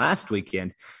game last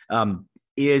weekend,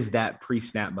 is that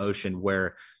pre-snap motion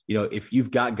where, if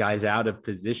you've got guys out of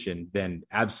position, then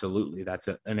absolutely that's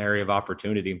an area of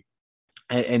opportunity.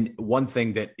 And one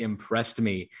thing that impressed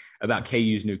me about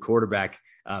KU's new quarterback,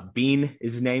 Bean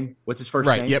is his name. What's his first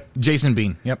name? Right. Yep. Jason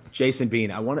Bean. Yep. Jason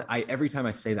Bean. Every time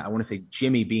I say that, I want to say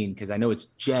Jimmy Bean, because I know it's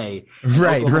J.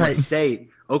 Right.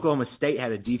 Oklahoma State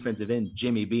had a defensive end,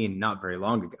 Jimmy Bean, not very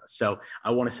long ago. So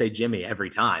I want to say Jimmy every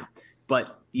time.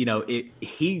 But,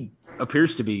 he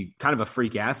appears to be kind of a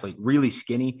freak athlete, really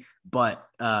skinny, but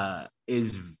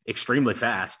is extremely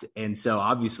fast. And so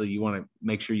obviously you want to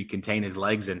make sure you contain his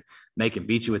legs and make him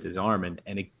beat you with his arm.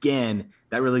 And again,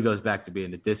 that really goes back to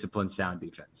being a disciplined, sound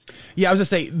defense. Yeah, I was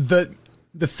going to say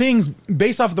the things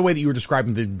based off of the way that you were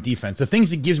describing the defense, the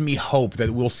things that gives me hope that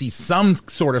we'll see some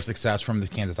sort of success from the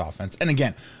Kansas offense. And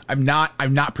again, I'm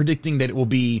not predicting that it will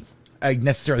be a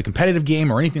necessarily competitive game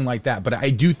or anything like that, but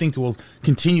I do think that we'll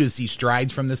continue to see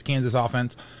strides from this Kansas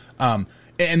offense. And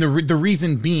the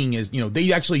reason being is,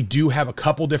 they actually do have a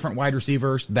couple different wide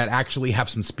receivers that actually have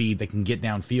some speed that can get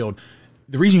downfield.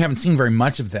 The reason you haven't seen very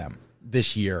much of them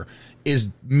this year is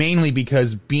mainly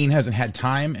because Bean hasn't had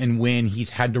time, and when he's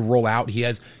had to roll out,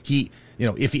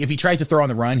 if he tries to throw on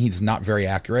the run, he's not very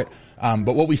accurate.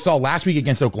 But what we saw last week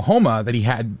against Oklahoma that he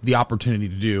had the opportunity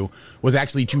to do was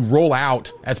actually to roll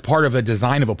out as part of a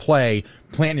design of a play,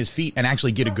 plant his feet, and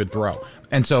actually get a good throw.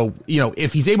 And so,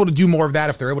 if he's able to do more of that,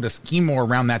 if they're able to scheme more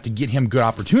around that to get him good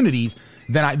opportunities,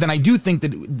 then I do think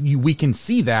that we can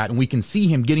see that, and we can see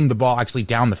him getting the ball actually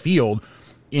down the field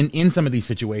in some of these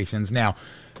situations. Now,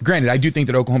 granted, I do think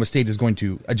that Oklahoma State is going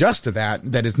to adjust to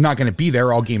that is not going to be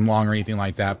there all game long or anything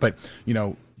like that. But,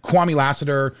 Kwame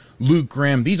Lassiter, Luke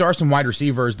Grimm, these are some wide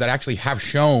receivers that actually have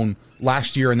shown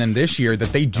last year and then this year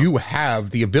that they do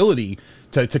have the ability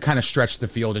to kind of stretch the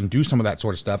field and do some of that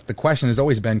sort of stuff. The question has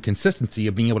always been consistency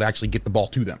of being able to actually get the ball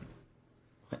to them.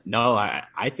 No,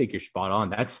 I think you're spot on.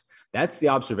 That's the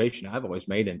observation I've always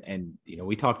made. And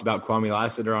we talked about Kwame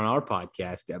Lassiter on our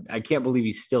podcast. I can't believe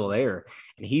he's still there.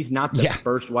 And he's not the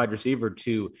first wide receiver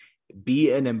to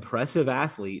be an impressive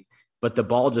athlete, but the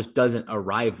ball just doesn't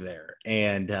arrive there.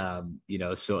 And,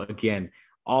 so again,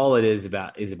 all it is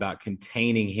about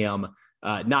containing him,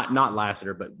 not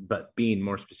Lassiter, but being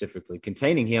more specifically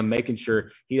containing him, making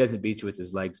sure he doesn't beat you with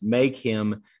his legs, make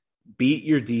him beat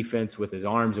your defense with his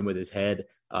arms and with his head.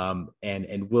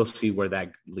 And we'll see where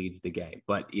that leads the game.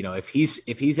 But, if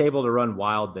he's able to run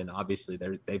wild, then obviously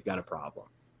they've got a problem.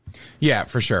 Yeah,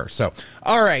 for sure. So,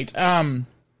 all right.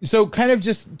 So kind of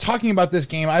just talking about this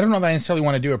game, I don't know that I necessarily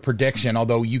want to do a prediction,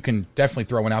 although you can definitely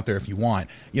throw one out there if you want.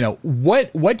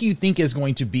 What do you think is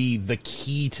going to be the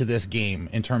key to this game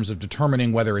in terms of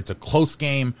determining whether it's a close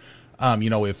game,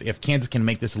 if Kansas can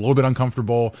make this a little bit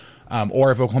uncomfortable,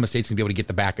 or if Oklahoma State's going to be able to get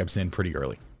the backups in pretty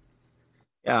early?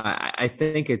 Yeah, I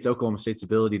think it's Oklahoma State's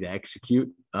ability to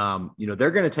execute.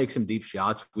 They're going to take some deep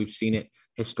shots. We've seen it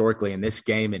historically in this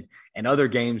game and other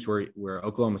games where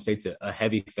Oklahoma State's a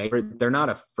heavy favorite. They're not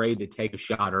afraid to take a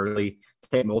shot early,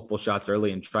 take multiple shots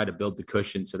early and try to build the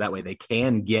cushion so that way they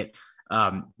can get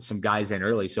some guys in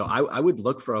early. So I would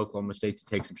look for Oklahoma State to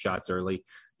take some shots early,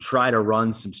 try to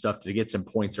run some stuff to get some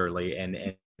points early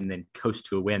and then coast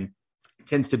to a win.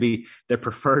 Tends to be their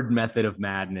preferred method of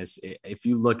madness. If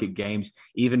you look at games,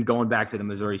 even going back to the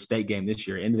Missouri State game this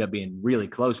year, ended up being really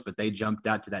close, but they jumped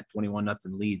out to that 21-0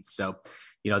 lead. So,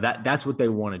 that's what they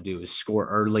want to do is score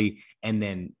early and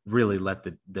then really let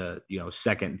the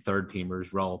second and third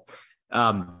teamers roll.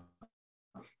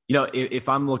 If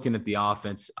I'm looking at the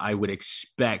offense, I would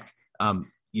expect, an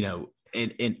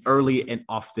early and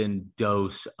often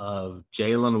dose of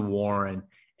Jaylen Warren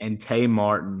and Tay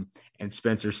Martin and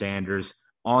Spencer Sanders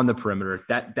on the perimeter.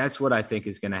 That's what I think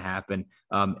is going to happen.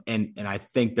 And I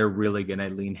think they're really going to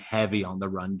lean heavy on the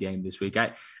run game this week.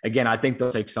 I think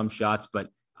they'll take some shots, but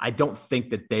I don't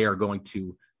think that they are going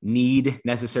to need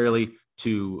necessarily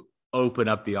to open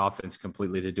up the offense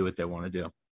completely to do what they want to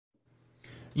do.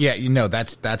 Yeah,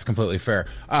 that's completely fair.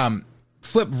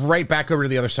 Flip right back over to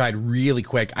the other side really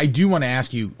quick. I do want to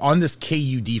ask you on this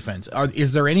KU defense,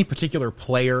 is there any particular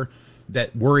player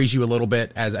that worries you a little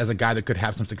bit as a guy that could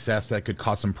have some success, that could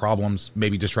cause some problems,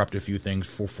 maybe disrupt a few things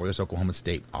for this Oklahoma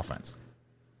State offense?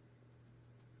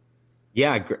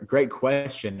 Yeah, great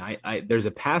question. There's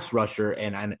a pass rusher,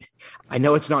 and I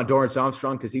know it's not Dorrance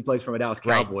Armstrong because he plays for the Dallas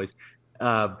Cowboys,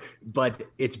 but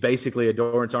it's basically a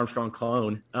Dorrance Armstrong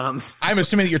clone. I'm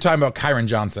assuming that you're talking about Kyron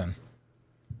Johnson.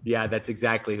 Yeah, that's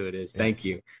exactly who it is. Thank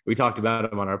you. We talked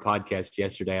about him on our podcast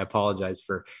yesterday. I apologize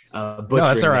for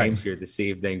butchering names here this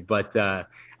evening, but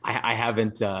I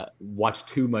haven't watched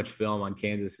too much film on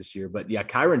Kansas this year. But yeah,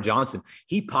 Kyron Johnson,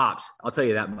 he pops. I'll tell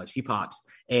you that much. He pops.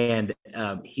 And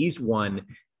he's one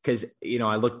because,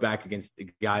 I look back against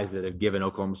the guys that have given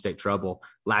Oklahoma State trouble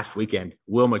last weekend.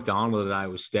 Will McDonald at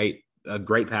Iowa State, a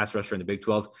great pass rusher in the Big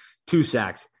 12, 2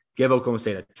 sacks. Give Oklahoma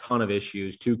State a ton of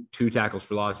issues, two tackles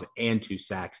for loss and 2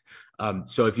 sacks.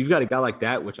 So if you've got a guy like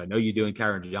that, which I know you do in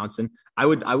Kyron Johnson, I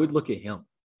would look at him,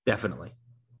 definitely.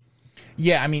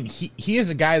 Yeah, I mean, he is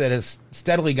a guy that has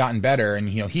steadily gotten better, and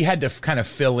he had to kind of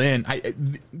fill in.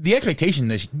 The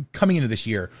expectation coming into this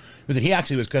year was that he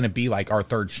actually was going to be like our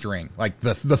third string, like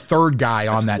the third guy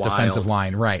on that defensive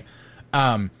line, right?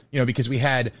 Because we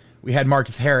had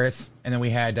Marcus Harris, and then we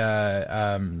had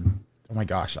oh my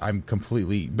gosh,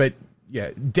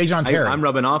 Dejon Terry. I'm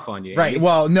rubbing off on you. Right.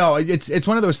 Well, no, it's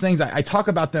one of those things. I talk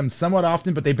about them somewhat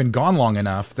often, but they've been gone long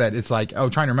enough that it's like,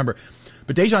 trying to remember.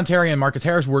 But Dejon Terry and Marcus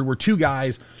Harris were 2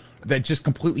 guys that just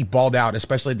completely balled out,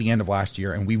 especially at the end of last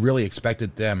year. And we really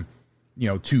expected them,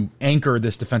 to anchor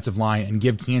this defensive line and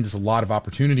give Kansas a lot of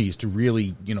opportunities to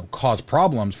really, cause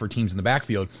problems for teams in the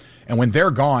backfield. And when they're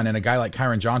gone, and a guy like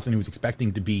Kyron Johnson, who was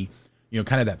expecting to be,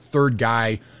 kind of that third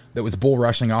guy that was bull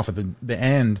rushing off at the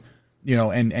end,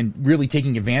 and really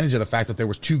taking advantage of the fact that there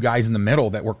was 2 guys in the middle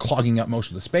that were clogging up most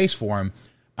of the space for him.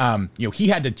 He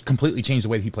had to completely change the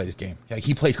way that he played his game.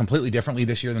 He plays completely differently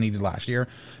this year than he did last year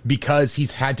because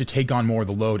he's had to take on more of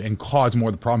the load and cause more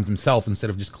of the problems himself instead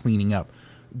of just cleaning up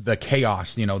the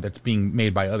chaos, that's being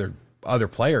made by other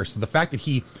players. So the fact that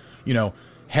he,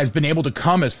 has been able to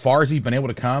come as far as he's been able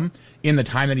to come in the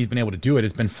time that he's been able to do it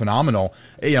has been phenomenal.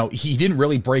 He didn't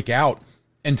really break out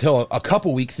until a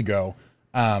couple weeks ago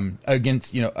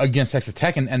against Texas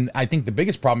Tech. And I think the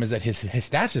biggest problem is that his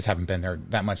stats just haven't been there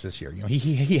that much this year.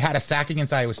 He had a sack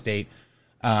against Iowa State.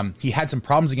 He had some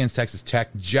problems against Texas Tech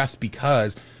just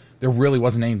because there really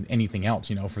wasn't anything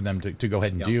else, for them to go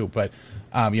ahead and do. But,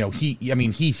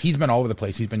 he's been all over the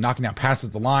place. He's been knocking out passes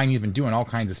at the line. He's been doing all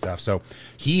kinds of stuff. So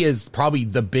he is probably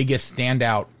the biggest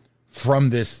standout from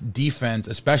this defense,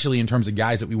 especially in terms of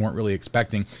guys that we weren't really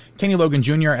expecting. Kenny Logan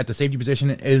Jr. at the safety position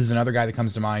is another guy that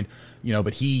comes to mind,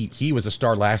 but he was a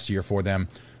star last year for them,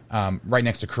 right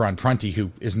next to Karan Prunty,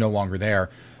 who is no longer there.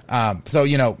 So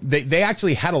they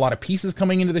actually had a lot of pieces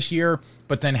coming into this year,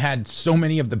 but then had so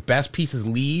many of the best pieces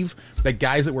leave that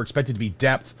guys that were expected to be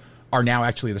depth are now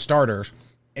actually the starters,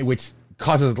 which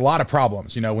causes a lot of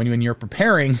problems, when you're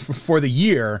preparing for the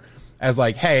year as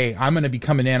like, hey, I'm going to be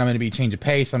coming in, I'm going to be a change of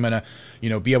pace, I'm going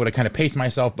to, be able to kind of pace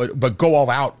myself, but go all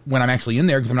out when I'm actually in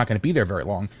there because I'm not going to be there very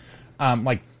long.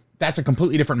 That's a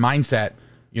completely different mindset,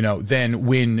 than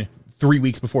when 3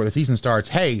 weeks before the season starts,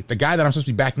 hey, the guy that I'm supposed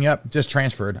to be backing up just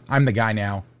transferred. I'm the guy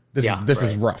now. This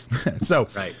is rough. So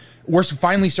we're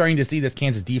finally starting to see this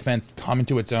Kansas defense come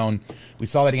into its own. We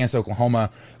saw that against Oklahoma.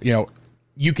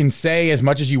 You can say as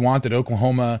much as you want that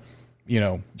Oklahoma,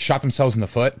 shot themselves in the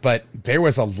foot, but there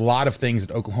was a lot of things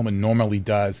that Oklahoma normally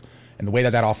does and the way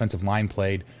that offensive line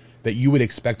played that you would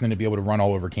expect them to be able to run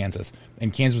all over Kansas,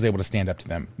 and Kansas was able to stand up to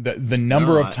them. The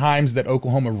number of times that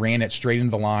Oklahoma ran it straight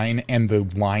into the line and the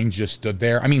line just stood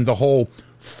there. I mean, the whole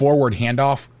forward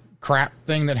handoff crap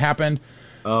thing that happened.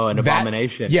 Oh, an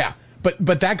abomination. Yeah, but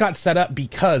that got set up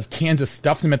because Kansas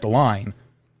stuffed him at the line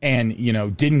and,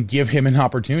 didn't give him an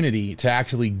opportunity to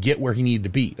actually get where he needed to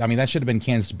be. I mean, that should have been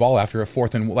Kansas ball after a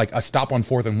a stop on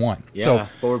 4th and 1. Yeah, so,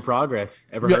 forward progress.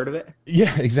 Ever heard of it?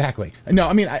 Yeah, exactly. No,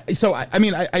 I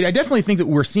definitely think that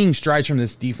we're seeing strides from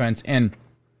this defense, and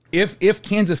if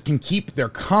Kansas can keep their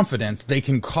confidence, they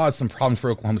can cause some problems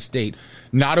for Oklahoma State,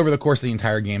 not over the course of the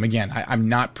entire game. Again, I'm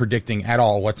not predicting at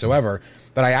all whatsoever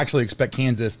that I actually expect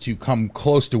Kansas to come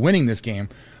close to winning this game,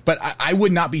 but I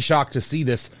would not be shocked to see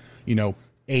this,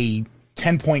 a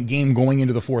 10-point game going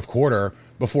into the fourth quarter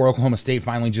before Oklahoma State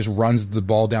finally just runs the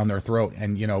ball down their throat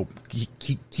and,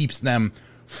 keeps them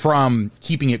from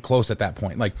keeping it close at that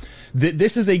point. Like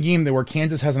this is a game where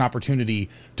Kansas has an opportunity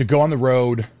to go on the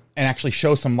road and actually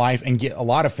show some life and get a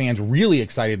lot of fans really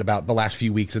excited about the last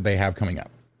few weeks that they have coming up.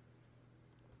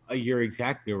 You're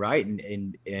exactly right.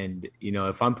 And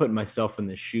if I'm putting myself in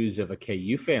the shoes of a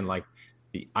KU fan, like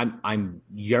I'm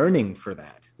yearning for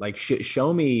that. Like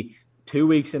show me 2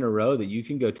 weeks in a row that you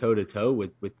can go toe to toe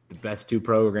with the best two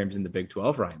programs in the Big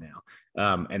 12 right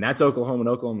now. And that's Oklahoma and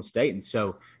Oklahoma State. And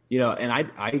so, and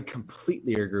I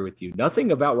completely agree with you.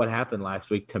 Nothing about what happened last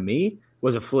week to me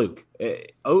was a fluke.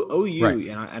 OU, right.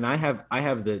 and I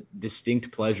have the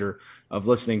distinct pleasure of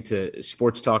listening to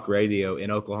sports talk radio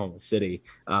in Oklahoma City,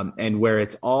 and where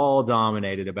it's all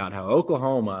dominated about how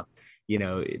Oklahoma,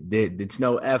 it's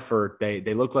no effort.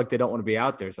 They look like they don't want to be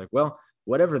out there. It's like, well,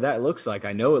 whatever that looks like,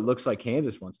 I know it looks like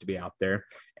Kansas wants to be out there.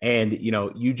 And,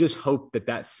 you just hope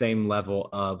that same level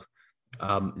of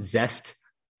zest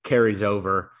carries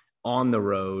over on the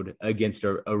road against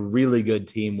a really good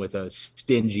team with a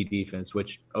stingy defense,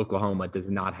 which Oklahoma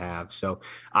does not have. So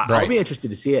I'll be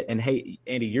interested to see it. And hey,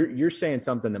 Andy, you're saying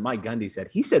something that Mike Gundy said.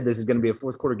 He said this is going to be a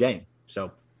fourth quarter game.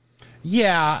 So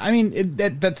yeah, I mean,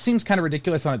 that seems kind of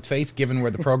ridiculous on its face given where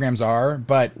the programs are,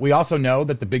 but we also know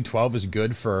that the Big 12 is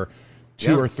good for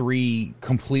two or three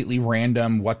completely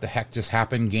random what the heck just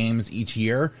happened games each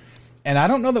year. And I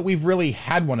don't know that we've really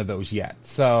had one of those yet.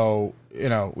 So,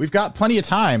 we've got plenty of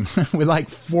time with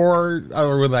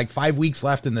 5 weeks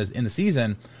left in the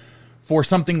season for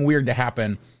something weird to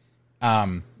happen.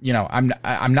 I'm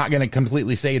not going to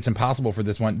completely say it's impossible for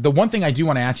this one. The one thing I do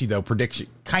want to ask you though,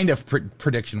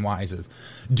 prediction wise is,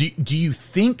 do you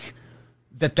think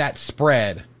that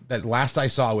spread that last I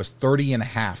saw was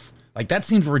 30.5? Like that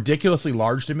seems ridiculously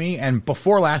large to me. And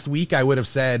before last week, I would have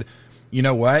said, you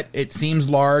know what? It seems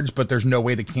large, but there's no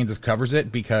way that Kansas covers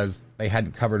it because they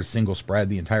hadn't covered a single spread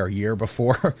the entire year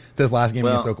before this last game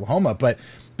against Oklahoma. But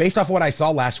based off what I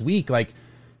saw last week, like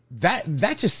that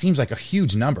just seems like a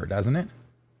huge number, doesn't it?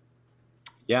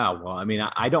 Yeah, well, I mean,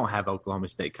 I don't have Oklahoma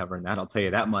State covering that. I'll tell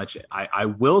you that much. I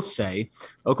will say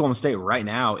Oklahoma State right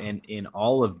now in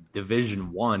all of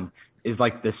Division I is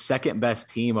like the second best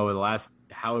team over the last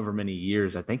however many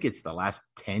years. I think it's the last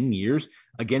 10 years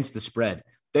against the spread.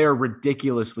 They are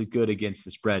ridiculously good against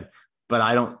the spread, but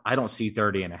I don't see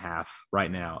 30.5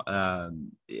 right now.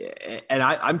 And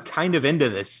I'm kind of into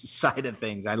this side of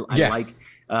things. I like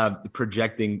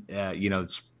projecting,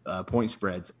 point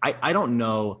spreads. I don't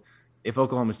know if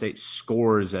Oklahoma State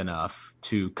scores enough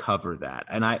to cover that.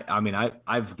 And I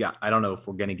don't know if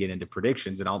we're going to get into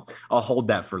predictions, and I'll hold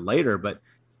that for later, but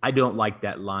I don't like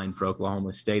that line for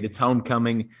Oklahoma State. It's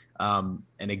homecoming. And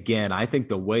again, I think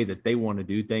the way that they want to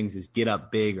do things is get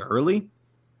up big early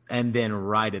and then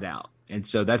ride it out. And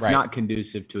so that's not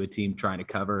conducive to a team trying to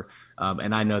cover.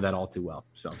 And I know that all too well.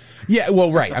 So, yeah,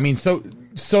 well, right. I mean, so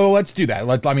let's do that.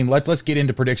 Let's get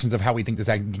into predictions of how we think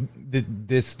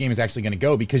this game is actually going to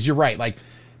go, because you're right. Like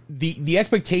the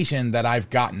expectation that I've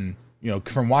gotten,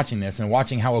 from watching this and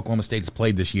watching how Oklahoma State has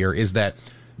played this year is that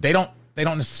they don't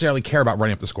necessarily care about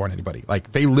running up the score on anybody.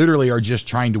 Like they literally are just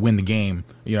trying to win the game.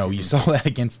 You saw that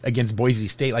against Boise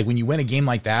State. Like when you win a game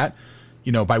like that,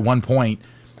 by 1 point,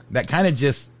 that kind of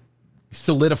just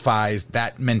solidifies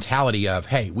that mentality of,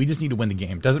 hey, we just need to win the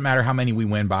game. Doesn't matter how many we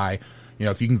win by.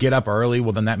 If you can get up early,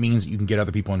 well, then that means you can get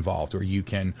other people involved, or you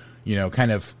can,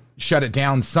 kind of shut it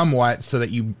down somewhat so that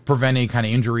you prevent any kind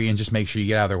of injury and just make sure you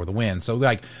get out of there with a win. So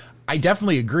like, I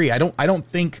definitely agree. I don't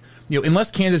think,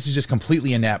 unless Kansas is just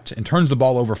completely inept and turns the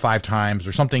ball over 5 times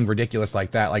or something ridiculous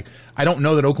like that, like I don't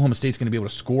know that Oklahoma State's going to be able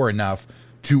to score enough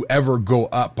to ever go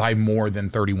up by more than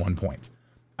 31 points.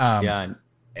 I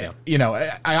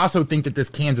also think that this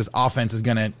Kansas offense is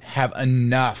going to have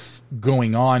enough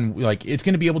going on. Like it's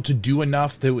going to be able to do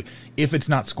enough to, if it's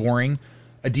not scoring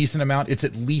a decent amount, it's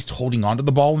at least holding onto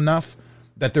the ball enough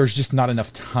that there's just not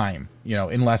enough time,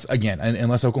 unless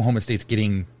Oklahoma State's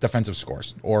getting defensive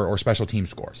scores or special team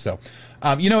scores. So,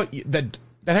 that's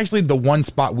actually the one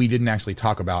spot we didn't actually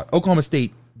talk about. Oklahoma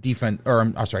State defense,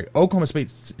 Oklahoma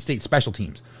State special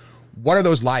teams. What are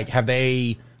those like? Have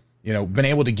they, been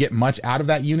able to get much out of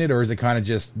that unit, or is it kind of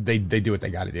just they do what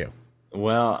they got to do?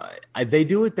 Well, they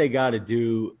do what they got to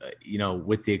do,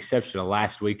 with the exception of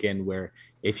last weekend, where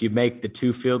if you make the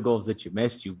 2 field goals that you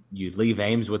missed, you leave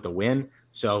Ames with a win.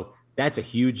 So that's a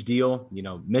huge deal.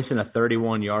 Missing a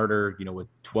 31-yarder, with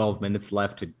 12 minutes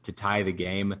left to tie the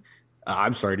game.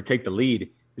 To take the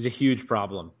lead is a huge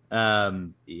problem.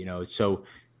 So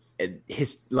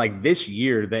this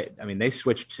year they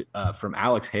switched from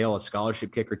Alex Hale, a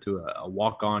scholarship kicker, to a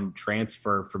walk-on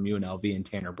transfer from UNLV, and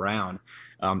Tanner Brown.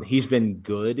 He's been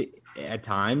good at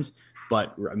times,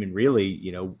 but really,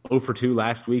 0 for 2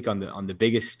 last week on the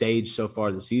biggest stage so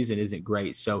far this season isn't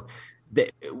great. So, they've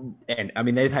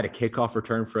had a kickoff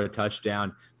return for a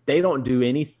touchdown. They don't do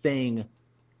anything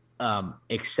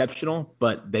exceptional,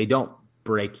 but they don't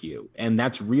break you, and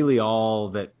that's really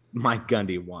all that Mike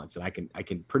Gundy wants. And I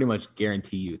can pretty much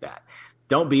guarantee you that.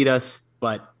 Don't beat us,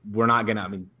 but we're not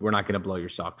gonna blow your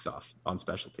socks off on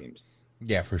special teams.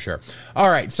 Yeah, for sure. All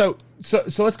right, so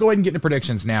let's go ahead and get into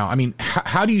predictions now.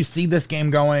 How do you see this game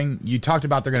going? You talked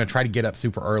about they're going to try to get up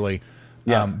super early,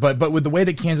 but with the way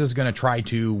that Kansas is going to try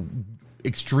to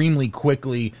extremely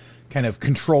quickly kind of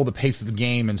control the pace of the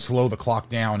game and slow the clock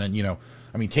down,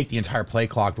 and take the entire play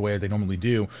clock the way they normally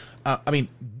do.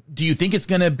 Do you think it's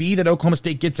going to be that Oklahoma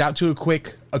State gets out to a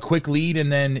quick lead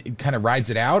and then it kind of rides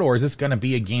it out, or is this going to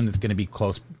be a game that's going to be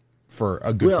close for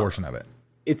a good portion of it?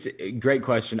 It's a great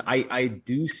question. I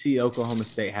do see Oklahoma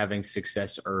State having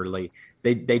success early.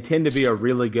 They tend to be a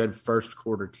really good first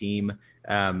quarter team,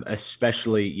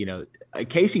 especially,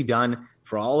 Casey Dunn,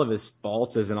 for all of his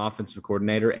faults as an offensive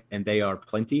coordinator, and they are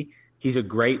plenty, he's a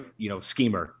great,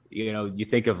 schemer. You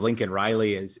think of Lincoln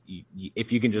Riley as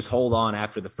if you can just hold on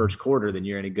after the first quarter, then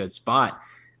you're in a good spot.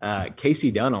 Casey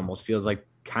Dunn almost feels like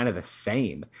kind of the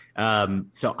same.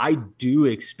 So I do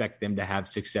expect them to have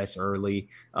success early.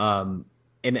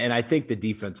 And I think the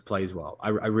defense plays well. I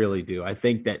really do. I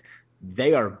think that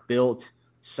they are built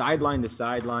sideline to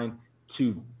sideline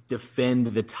to defend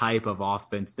the type of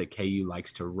offense that KU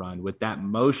likes to run. With that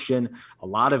motion, a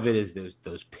lot of it is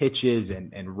those pitches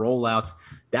and rollouts.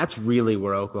 That's really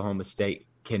where Oklahoma State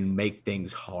can make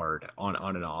things hard on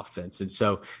an offense. And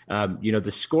so,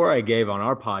 the score I gave on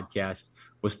our podcast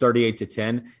was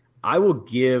 38-10. I will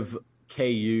give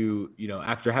KU,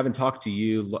 after having talked to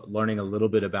you, learning a little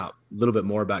bit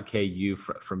more about KU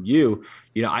from you,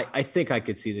 I think I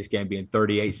could see this game being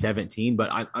 38-17, but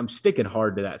I'm sticking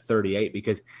hard to that 38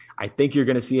 because I think you're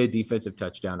going to see a defensive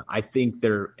touchdown. I think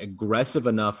they're aggressive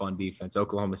enough on defense,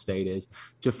 Oklahoma State is,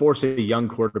 to force a young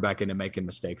quarterback into making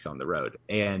mistakes on the road.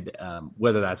 And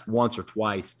whether that's once or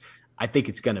twice, I think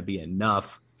it's going to be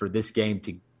enough for this game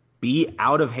to be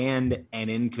out of hand and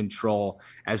in control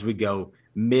as we go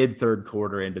mid third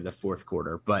quarter into the fourth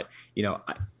quarter. But,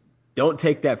 don't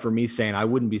take that for me saying I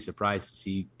wouldn't be surprised to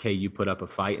see KU put up a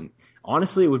fight. And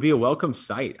honestly, it would be a welcome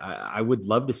sight. I would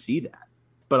love to see that.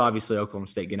 But obviously Oklahoma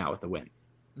State getting out with the win.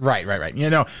 Right.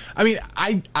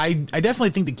 I definitely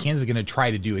think that Kansas is going to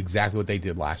try to do exactly what they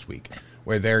did last week,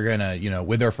 where they're going to,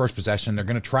 with their first possession, they're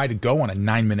going to try to go on a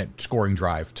 9-minute scoring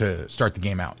drive to start the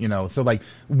game out, So, like,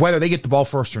 whether they get the ball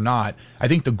first or not, I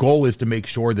think the goal is to make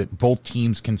sure that both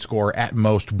teams can score at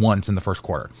most once in the first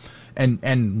quarter.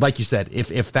 And like you said,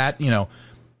 if that,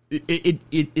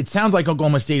 it sounds like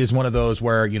Oklahoma State is one of those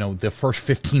where, the first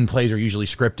 15 plays are usually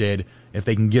scripted. If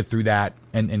they can get through that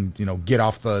and get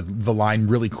off the line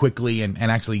really quickly and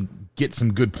actually get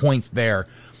some good points there,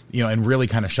 and really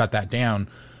kind of shut that down,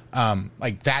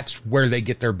 like that's where they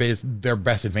get their best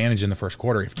advantage in the first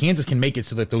quarter. If Kansas can make it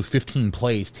so that those 15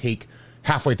 plays take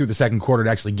halfway through the second quarter to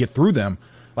actually get through them,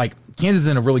 like Kansas is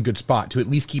in a really good spot to at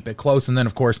least keep it close. And then,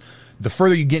 of course, the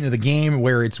further you get into the game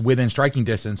where it's within striking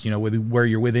distance, where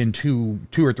you're within two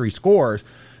or three scores,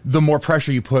 the more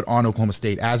pressure you put on Oklahoma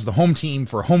State as the home team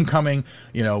for homecoming,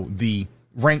 the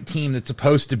ranked team that's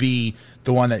supposed to be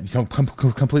the one that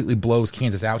completely blows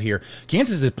Kansas out here.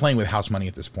 Kansas is playing with house money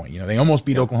at this point. They almost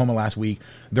beat Oklahoma last week.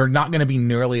 They're not going to be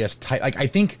nearly as tight. Like, I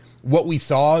think what we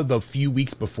saw the few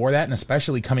weeks before that, and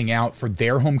especially coming out for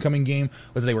their homecoming game,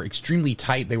 was they were extremely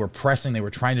tight. They were pressing. They were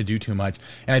trying to do too much.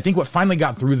 And I think what finally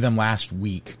got through them last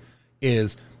week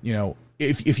is,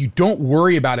 if you don't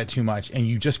worry about it too much and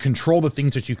you just control the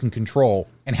things that you can control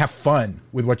and have fun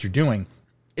with what you're doing,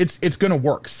 it's going to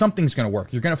work. Something's going to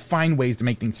work. You're going to find ways to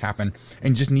make things happen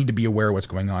and just need to be aware of what's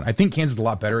going on. I think Kansas is a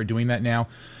lot better at doing that now.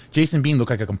 Jason Bean looked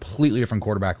like a completely different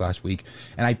quarterback last week,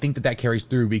 and I think that carries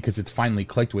through because it's finally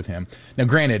clicked with him. Now,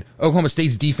 granted, Oklahoma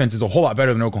State's defense is a whole lot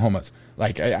better than Oklahoma's.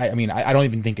 Like, I mean, I don't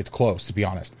even think it's close, to be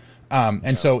honest.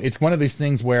 So it's one of these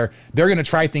things where they're going to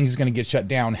try things that's going to get shut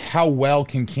down. How well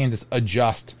can Kansas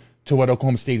adjust to what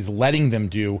Oklahoma State is letting them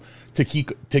do to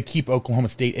keep Oklahoma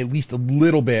State at least a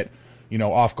little bit,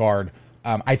 off guard?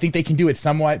 I think they can do it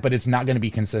somewhat, but it's not going to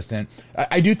be consistent.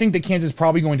 I do think that Kansas is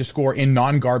probably going to score in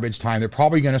non-garbage time. They're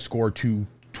probably going to score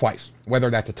twice, whether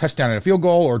that's a touchdown and a field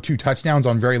goal or 2 touchdowns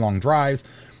on very long drives.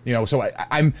 So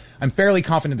I'm fairly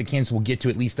confident that Kansas will get to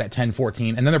at least that 10-14,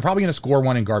 and then they're probably going to score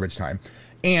one in garbage time.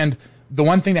 And the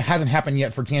one thing that hasn't happened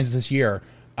yet for Kansas this year,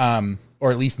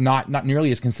 or at least not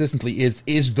nearly as consistently,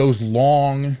 is those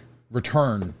long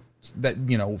return that,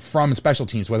 from special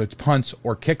teams, whether it's punts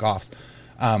or kickoffs.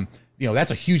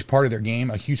 That's a huge part of their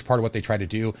game, a huge part of what they try to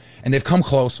do. And they've come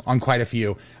close on quite a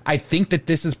few. I think that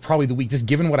this is probably the week, just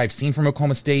given what I've seen from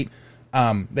Oklahoma State,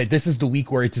 that this is the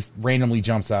week where it just randomly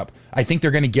jumps up. I think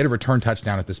they're going to get a return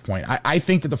touchdown at this point. I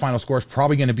think that the final score is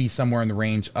probably going to be somewhere in the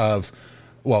range of,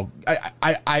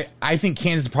 I think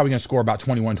Kansas is probably going to score about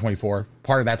 21-24.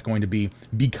 Part of that's going to be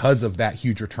because of that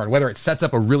huge return, whether it sets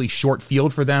up a really short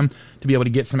field for them to be able to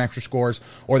get some extra scores,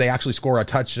 or they actually score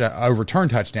a return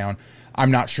touchdown. I'm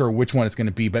not sure which one it's going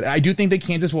to be, but I do think that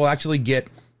Kansas will actually get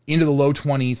into the low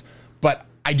 20s. But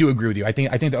I do agree with you. I think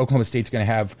that Oklahoma State's going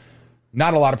to have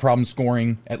not a lot of problems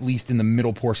scoring, at least in the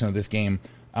middle portion of this game.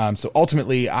 So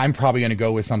ultimately, I'm probably going to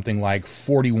go with something like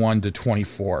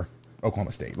 41-24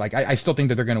 Oklahoma State. Like, I still think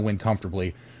that they're going to win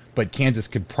comfortably, but Kansas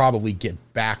could probably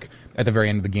get back at the very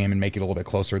end of the game and make it a little bit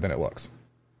closer than it looks.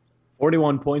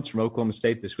 41 points from Oklahoma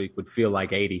State this week would feel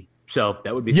like 80. So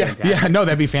that would be fantastic. Yeah, no,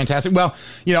 that'd be fantastic. Well,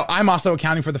 I'm also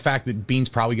accounting for the fact that Bean's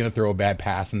probably going to throw a bad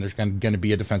pass and there's going to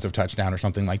be a defensive touchdown or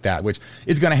something like that, which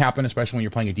is going to happen, especially when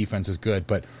you're playing a defense as good.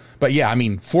 But yeah, I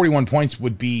mean, 41 points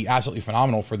would be absolutely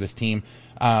phenomenal for this team.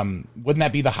 Wouldn't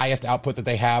that be the highest output that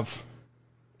they have?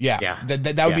 Yeah.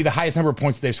 That would be the highest number of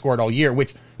points they've scored all year,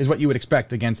 which is what you would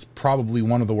expect against probably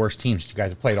one of the worst teams that you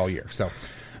guys have played all year. So,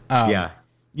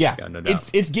 yeah, no doubt.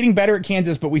 It's getting better at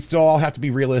Kansas, but we still all have to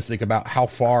be realistic about how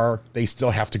far they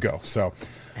still have to go. So,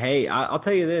 hey, I'll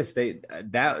tell you this: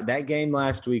 that game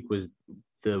last week was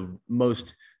the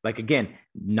most, like, again,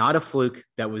 not a fluke.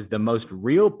 That was the most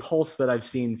real pulse that I've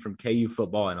seen from KU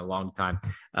football in a long time.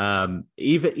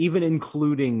 Even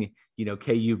including,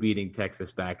 KU beating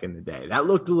Texas back in the day. That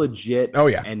looked legit. Oh,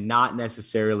 yeah. And not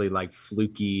necessarily like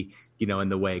fluky, in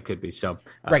the way it could be. So,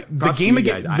 right. The game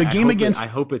against, I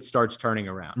hope it starts turning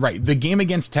around. Right. The game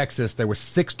against Texas, there were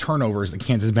 6 turnovers that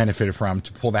Kansas benefited from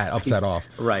to pull that upset off.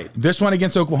 Right. This one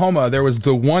against Oklahoma, there was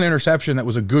the one interception that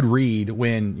was a good read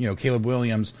when, Caleb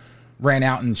Williams ran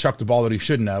out and chucked the ball that he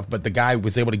shouldn't have, but the guy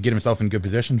was able to get himself in good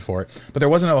position for it. But there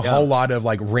wasn't a whole lot of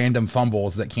like random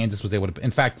fumbles that Kansas was able to.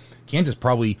 In fact, Kansas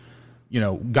probably,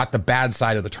 got the bad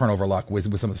side of the turnover luck with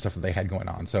some of the stuff that they had going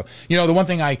on. So, the one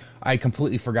thing I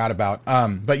completely forgot about,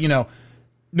 but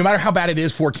no matter how bad it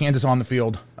is for Kansas on the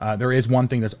field, there is one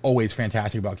thing that's always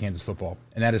fantastic about Kansas football,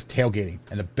 and that is tailgating.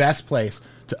 And the best place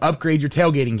to upgrade your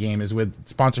tailgating game is with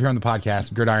sponsor here on the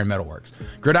podcast, Gridiron Metalworks.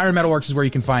 Gridiron Metalworks is where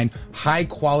you can find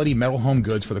high-quality metal home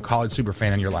goods for the college super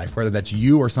fan in your life, whether that's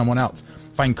you or someone else.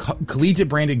 Find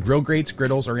collegiate-branded grill grates,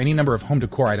 griddles, or any number of home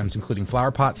decor items, including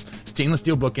flower pots, stainless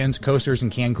steel bookends, coasters,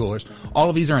 and can coolers. All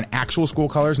of these are in actual school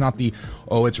colors, not the,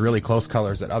 it's really close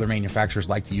colors that other manufacturers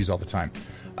like to use all the time.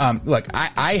 Look,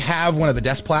 I have one of the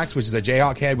desk plaques, which is a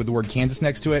Jayhawk head with the word Kansas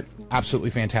next to it. Absolutely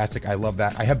fantastic. I love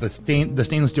that. I have the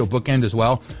stainless steel bookend as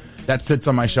well. That sits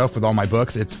on my shelf with all my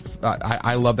books.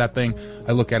 I love that thing.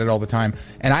 I look at it all the time.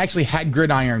 And I actually had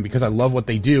Gridiron, because I love what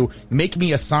they do, make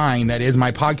me a sign that is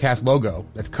my podcast logo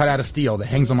that's cut out of steel that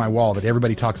hangs on my wall that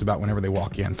everybody talks about whenever they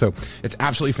walk in. So it's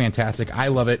absolutely fantastic. I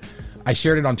love it. I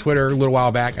shared it on Twitter a little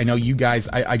while back. I know you guys,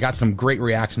 I got some great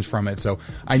reactions from it. So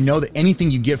I know that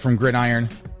anything you get from Gridiron,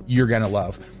 you're going to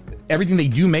love. Everything they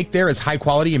do make there is high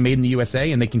quality and made in the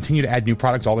USA, and they continue to add new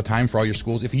products all the time for all your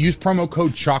schools. If you use promo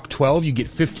code CHALK12, you get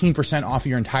 15% off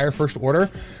your entire first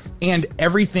order, and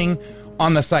everything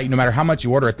on the site, no matter how much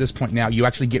you order at this point now, you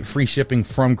actually get free shipping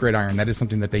from Gridiron. That is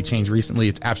something that they changed recently.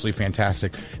 It's absolutely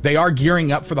fantastic. They are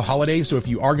gearing up for the holidays, so if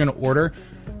you are going to order,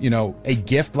 a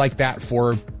gift like that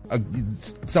for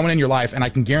someone in your life, and I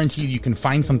can guarantee you can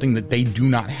find something that they do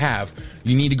not have,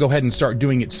 you need to go ahead and start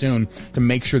doing it soon to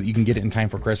make sure that you can get it in time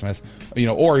for Christmas,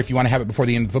 or if you want to have it before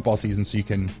the end of the football season so you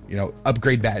can,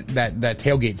 upgrade that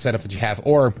tailgate setup that you have,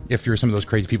 or if you're some of those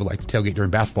crazy people like to tailgate during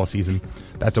basketball season,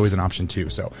 that's always an option too.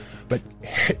 So, but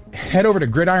head over to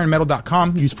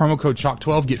gridironmetal.com, use promo code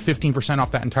CHALK12, get 15%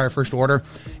 off that entire first order,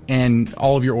 and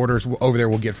all of your orders over there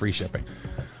will get free shipping.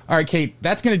 All right, Kate,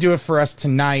 that's going to do it for us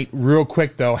tonight. Real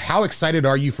quick, though, how excited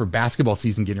are you for basketball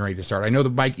season getting ready to start? I know that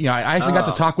Mike, I actually got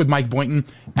to talk with Mike Boynton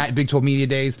at Big 12 Media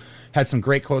Days, had some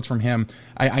great quotes from him.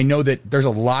 I know that there's a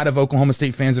lot of Oklahoma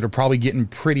State fans that are probably getting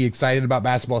pretty excited about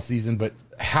basketball season, but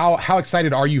how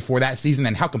excited are you for that season,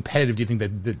 and how competitive do you think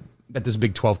that this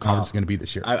Big 12 conference is going to be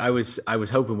this year? I was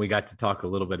hoping we got to talk a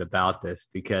little bit about this,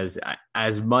 because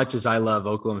as much as I love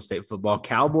Oklahoma State football,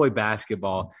 Cowboy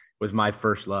basketball was my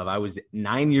first love. I was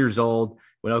 9 years old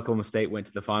when Oklahoma State went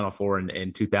to the Final Four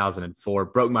in 2004.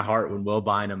 Broke my heart when Will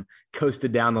Bynum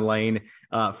coasted down the lane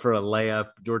for a layup,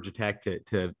 Georgia Tech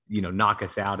to knock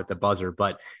us out at the buzzer.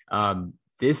 But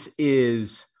this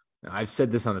is, I've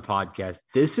said this on the podcast,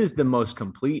 this is the most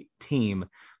complete team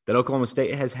that Oklahoma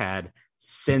State has had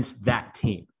since that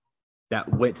team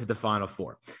that went to the Final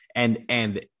Four. And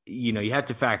you have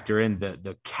to factor in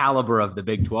the caliber of the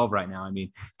Big 12 right now. I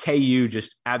mean, KU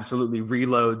just absolutely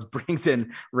reloads, brings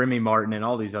in Remy Martin and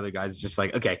all these other guys. It's just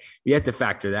like, okay, you have to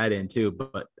factor that in too.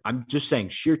 But I'm just saying,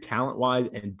 sheer talent-wise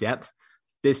and depth,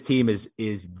 this team is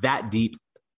that deep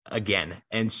again.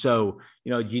 And so,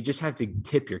 you just have to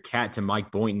tip your hat to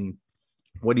Mike Boynton,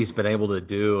 what he's been able to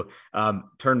do,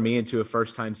 turned me into a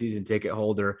first-time season ticket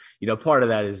holder. Part of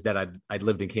that is that I'd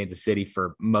lived in Kansas City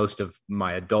for most of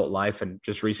my adult life and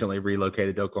just recently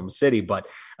relocated to Oklahoma City. But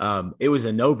it was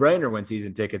a no-brainer when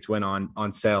season tickets went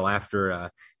on sale after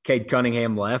Cade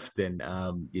Cunningham left, and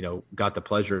got the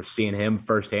pleasure of seeing him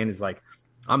firsthand. It's like,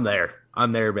 I'm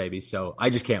there, baby. So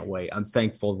I just can't wait. I'm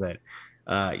thankful that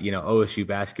OSU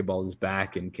basketball is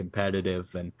back and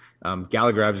competitive, and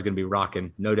Gallagher is going to be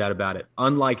rocking, no doubt about it,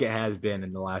 unlike it has been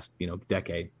in the last,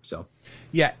 decade. So,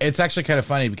 yeah, it's actually kind of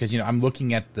funny because, I'm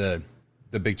looking at the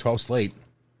Big 12 slate,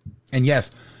 and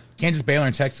yes, Kansas, Baylor,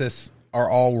 and Texas are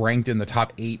all ranked in the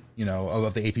top 8,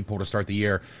 of the AP poll to start the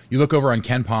year. You look over on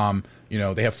KenPom,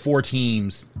 they have 4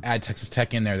 teams, add Texas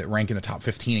Tech in there, that rank in the top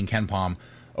 15 in KenPom.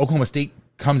 Oklahoma State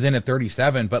comes in at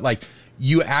 37, but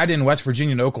you add in West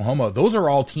Virginia and Oklahoma, those are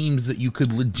all teams that you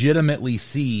could legitimately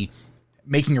see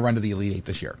making a run to the Elite Eight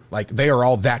this year. They are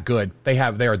all that good. They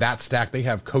are that stacked. They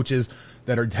have coaches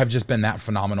that have just been that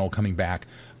phenomenal coming back.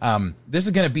 This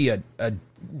is going to be a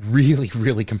really,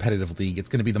 really competitive league. It's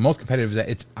going to be the most competitive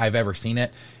that I've ever seen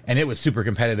it, and it was super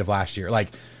competitive last year. I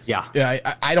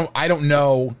don't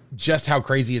know just how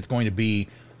crazy it's going to be.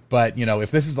 But,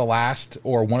 if this is the last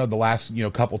or one of the last,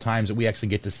 couple times that we actually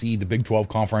get to see the Big 12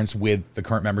 conference with the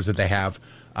current members that they have,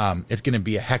 it's going to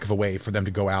be a heck of a way for them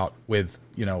to go out with,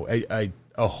 a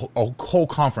whole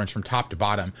conference from top to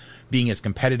bottom being as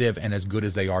competitive and as good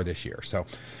as they are this year. So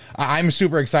I'm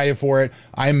super excited for it.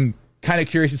 I'm kind of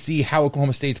curious to see how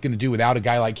Oklahoma State's going to do without a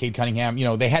guy like Cade Cunningham.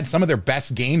 They had some of their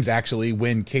best games actually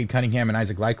when Cade Cunningham and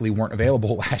Isaac Likely weren't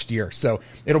available last year. So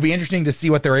it'll be interesting to see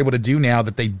what they're able to do now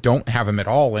that they don't have him at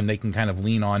all, and they can kind of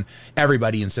lean on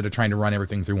everybody instead of trying to run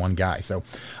everything through one guy. So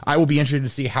I will be interested to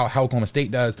see how Oklahoma State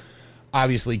does.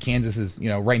 Obviously, Kansas is,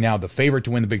 right now the favorite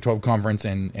to win the Big 12 conference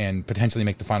and potentially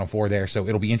make the Final Four there. So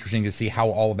it'll be interesting to see how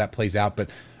all of that plays out. But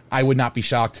I would not be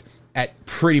shocked at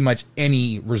pretty much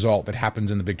any result that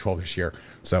happens in the Big 12 this year.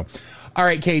 So, all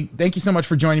right, Cade, thank you so much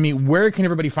for joining me. Where can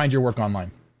everybody find your work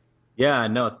online? Yeah,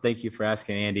 no, thank you for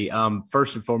asking, Andy.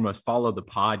 First and foremost, follow the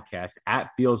podcast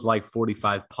at Feels Like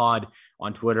 45 Pod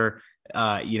on Twitter.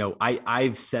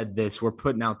 I've said this, we're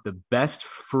putting out the best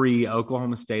free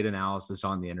Oklahoma State analysis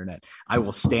on the internet. I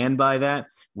will stand by that.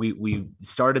 We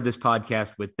started this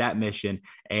podcast with that mission,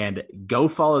 and go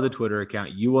follow the Twitter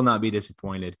account. You will not be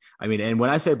disappointed. And when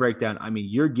I say breakdown,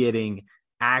 you're getting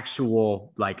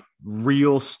actual, like,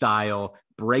 real style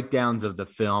breakdowns of the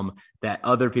film that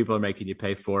other people are making you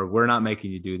pay for. We're not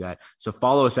making you do that. So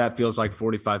follow us at Feels Like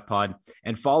 45 Pod,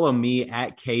 and follow me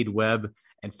at Cade Webb,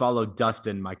 and follow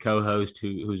Dustin, my co-host,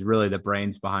 who's really the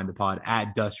brains behind the pod,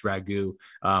 at Dust Ragu.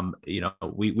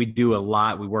 We do a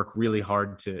lot. We work really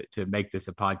hard to make this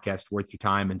a podcast worth your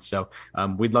time. And so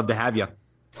we'd love to have you.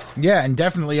 Yeah, and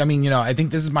definitely, I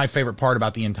think this is my favorite part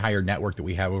about the entire network that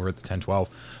we have over at the 1012.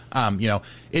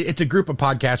 It's a group of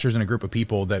podcasters and a group of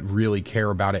people that really care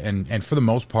about it. And for the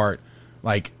most part,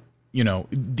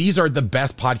 these are the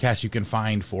best podcasts you can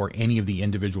find for any of the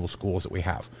individual schools that we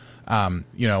have.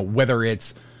 Whether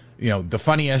it's, the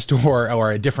funniest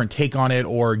or a different take on it,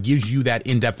 or gives you that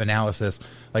in-depth analysis.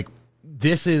 Like,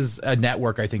 this is a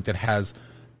network, I think, that has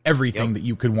everything that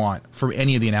you could want from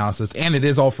any of the analysis, and it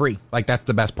is all free. Like, that's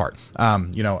the best part.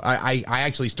 I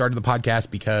actually started the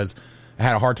podcast because I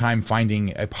had a hard time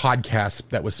finding a podcast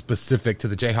that was specific to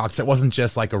the Jayhawks. It wasn't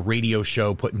just like a radio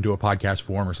show put into a podcast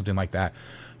form or something like that.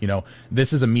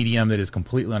 This is a medium that is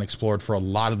completely unexplored for a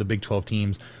lot of the Big 12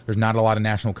 teams. There's not a lot of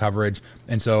national coverage.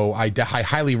 And so I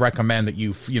highly recommend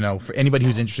that for anybody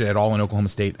who's interested at all in Oklahoma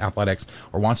State athletics,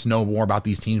 or wants to know more about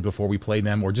these teams before we play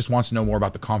them, or just wants to know more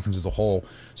about the conference as a whole,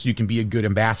 so you can be a good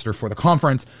ambassador for the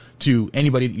conference to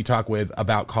anybody that you talk with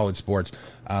about college sports.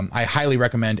 I highly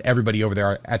recommend everybody over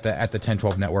there at the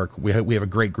 1012 network. We have a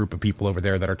great group of people over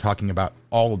there that are talking about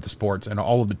all of the sports and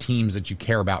all of the teams that you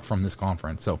care about from this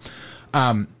conference. So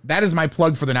that is my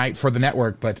plug for the night for the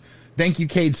network. But thank you,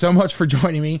 Cade, so much for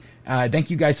joining me. Thank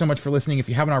you guys so much for listening. If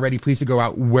you haven't already, please go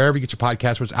out wherever you get your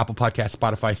podcasts, whether it's Apple Podcasts,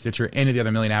 Spotify, Stitcher, any of the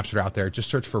other million apps that are out there. Just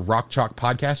search for Rock Chalk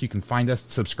Podcast. You can find us,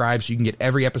 subscribe, so you can get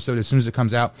every episode as soon as it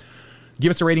comes out. Give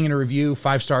us a rating and a review.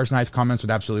 5 stars, nice comments, would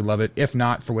absolutely love it. If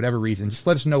not, for whatever reason, just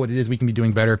let us know what it is we can be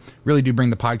doing better. Really do bring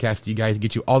the podcast to you guys,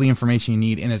 get you all the information you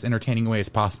need in as entertaining a way as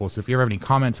possible. So if you ever have any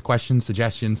comments, questions,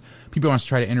 suggestions, people want us to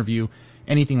try to interview,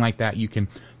 anything like that, you can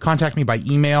contact me by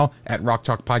email at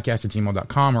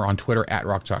rockchalkpodcast@gmail.com, or on Twitter at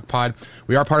rockchalkpod.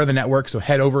 We are part of the network, so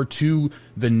head over to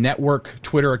the network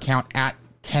Twitter account at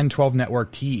 1012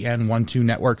 Network, TN12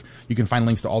 Network. You can find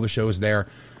links to all the shows there.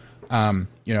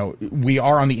 We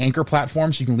are on the Anchor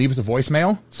platform, so you can leave us a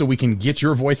voicemail so we can get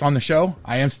your voice on the show.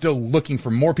 I am still looking for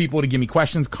more people to give me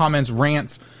questions, comments,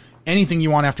 rants, anything you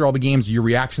want after all the games, your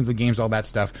reactions to the games, all that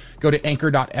stuff. Go to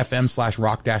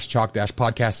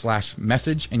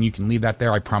anchor.fm/rock-chalk-podcast/message, and you can leave that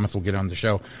there. I promise we'll get it on the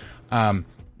show.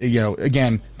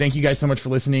 Again, thank you guys so much for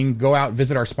listening. Go out,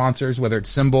 visit our sponsors, whether it's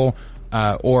Symbol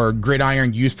or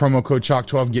Gridiron. Use promo code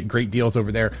CHALK12, get great deals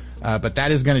over there. But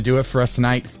that is going to do it for us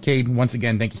tonight. Cade, once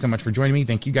again, thank you so much for joining me.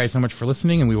 Thank you guys so much for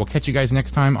listening, and we will catch you guys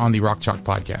next time on the Rock Chalk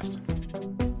Podcast.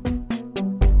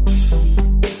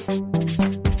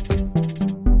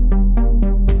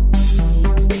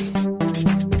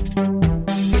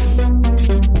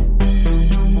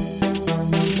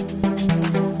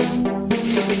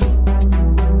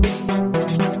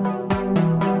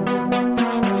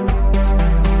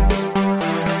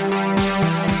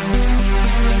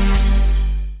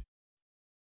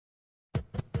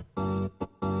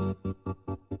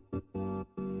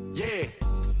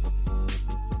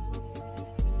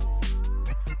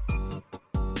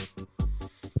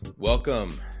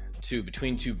 Welcome to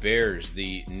Between Two Bears,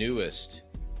 the newest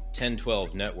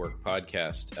 1012 Network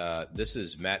podcast. This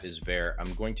is Matt is Bear.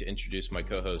 I'm going to introduce my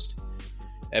co-host,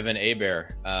 Evan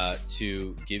Abear,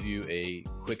 to give you a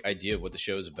quick idea of what the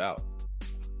show is about.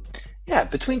 Yeah,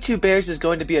 Between Two Bears is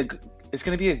going to be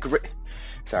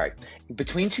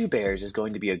Between Two Bears is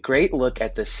going to be a great look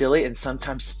at the silly and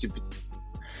sometimes stupid.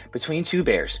 Between Two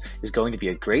Bears is going to be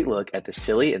a great look at the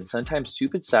silly and sometimes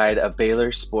stupid side of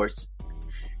Baylor sports.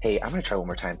 Hey, I'm going to try one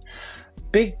more time.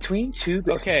 Between Two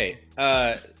Bears. Okay,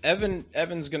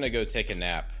 Evan's going to go take a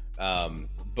nap,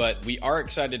 but we are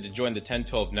excited to join the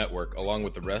 1012 Network along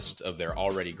with the rest of their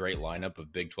already great lineup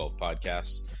of Big 12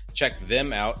 podcasts. Check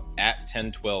them out at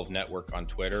 1012 Network on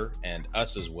Twitter, and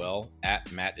us as well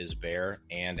at Matt is Bear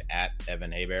and at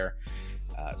Evan Abear.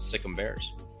 Sick 'em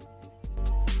Bears.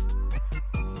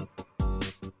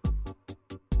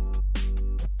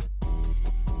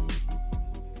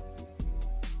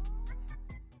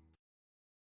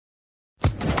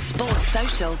 Sports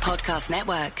Social Podcast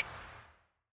Network.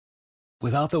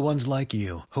 Without the ones like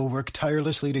you, who work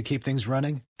tirelessly to keep things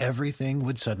running, everything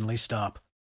would suddenly stop.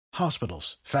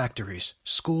 Hospitals, factories,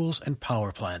 schools, and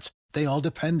power plants, they all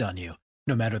depend on you.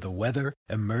 No matter the weather,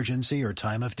 emergency, or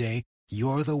time of day,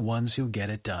 you're the ones who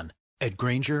get it done. At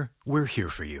Grainger, we're here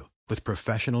for you with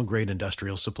professional-grade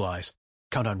industrial supplies.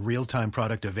 Count on real-time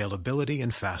product availability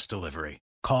and fast delivery.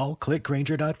 Call, click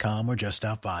Grainger.com, or just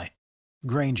stop by.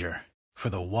 Grainger, for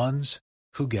the ones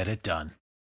who get it done.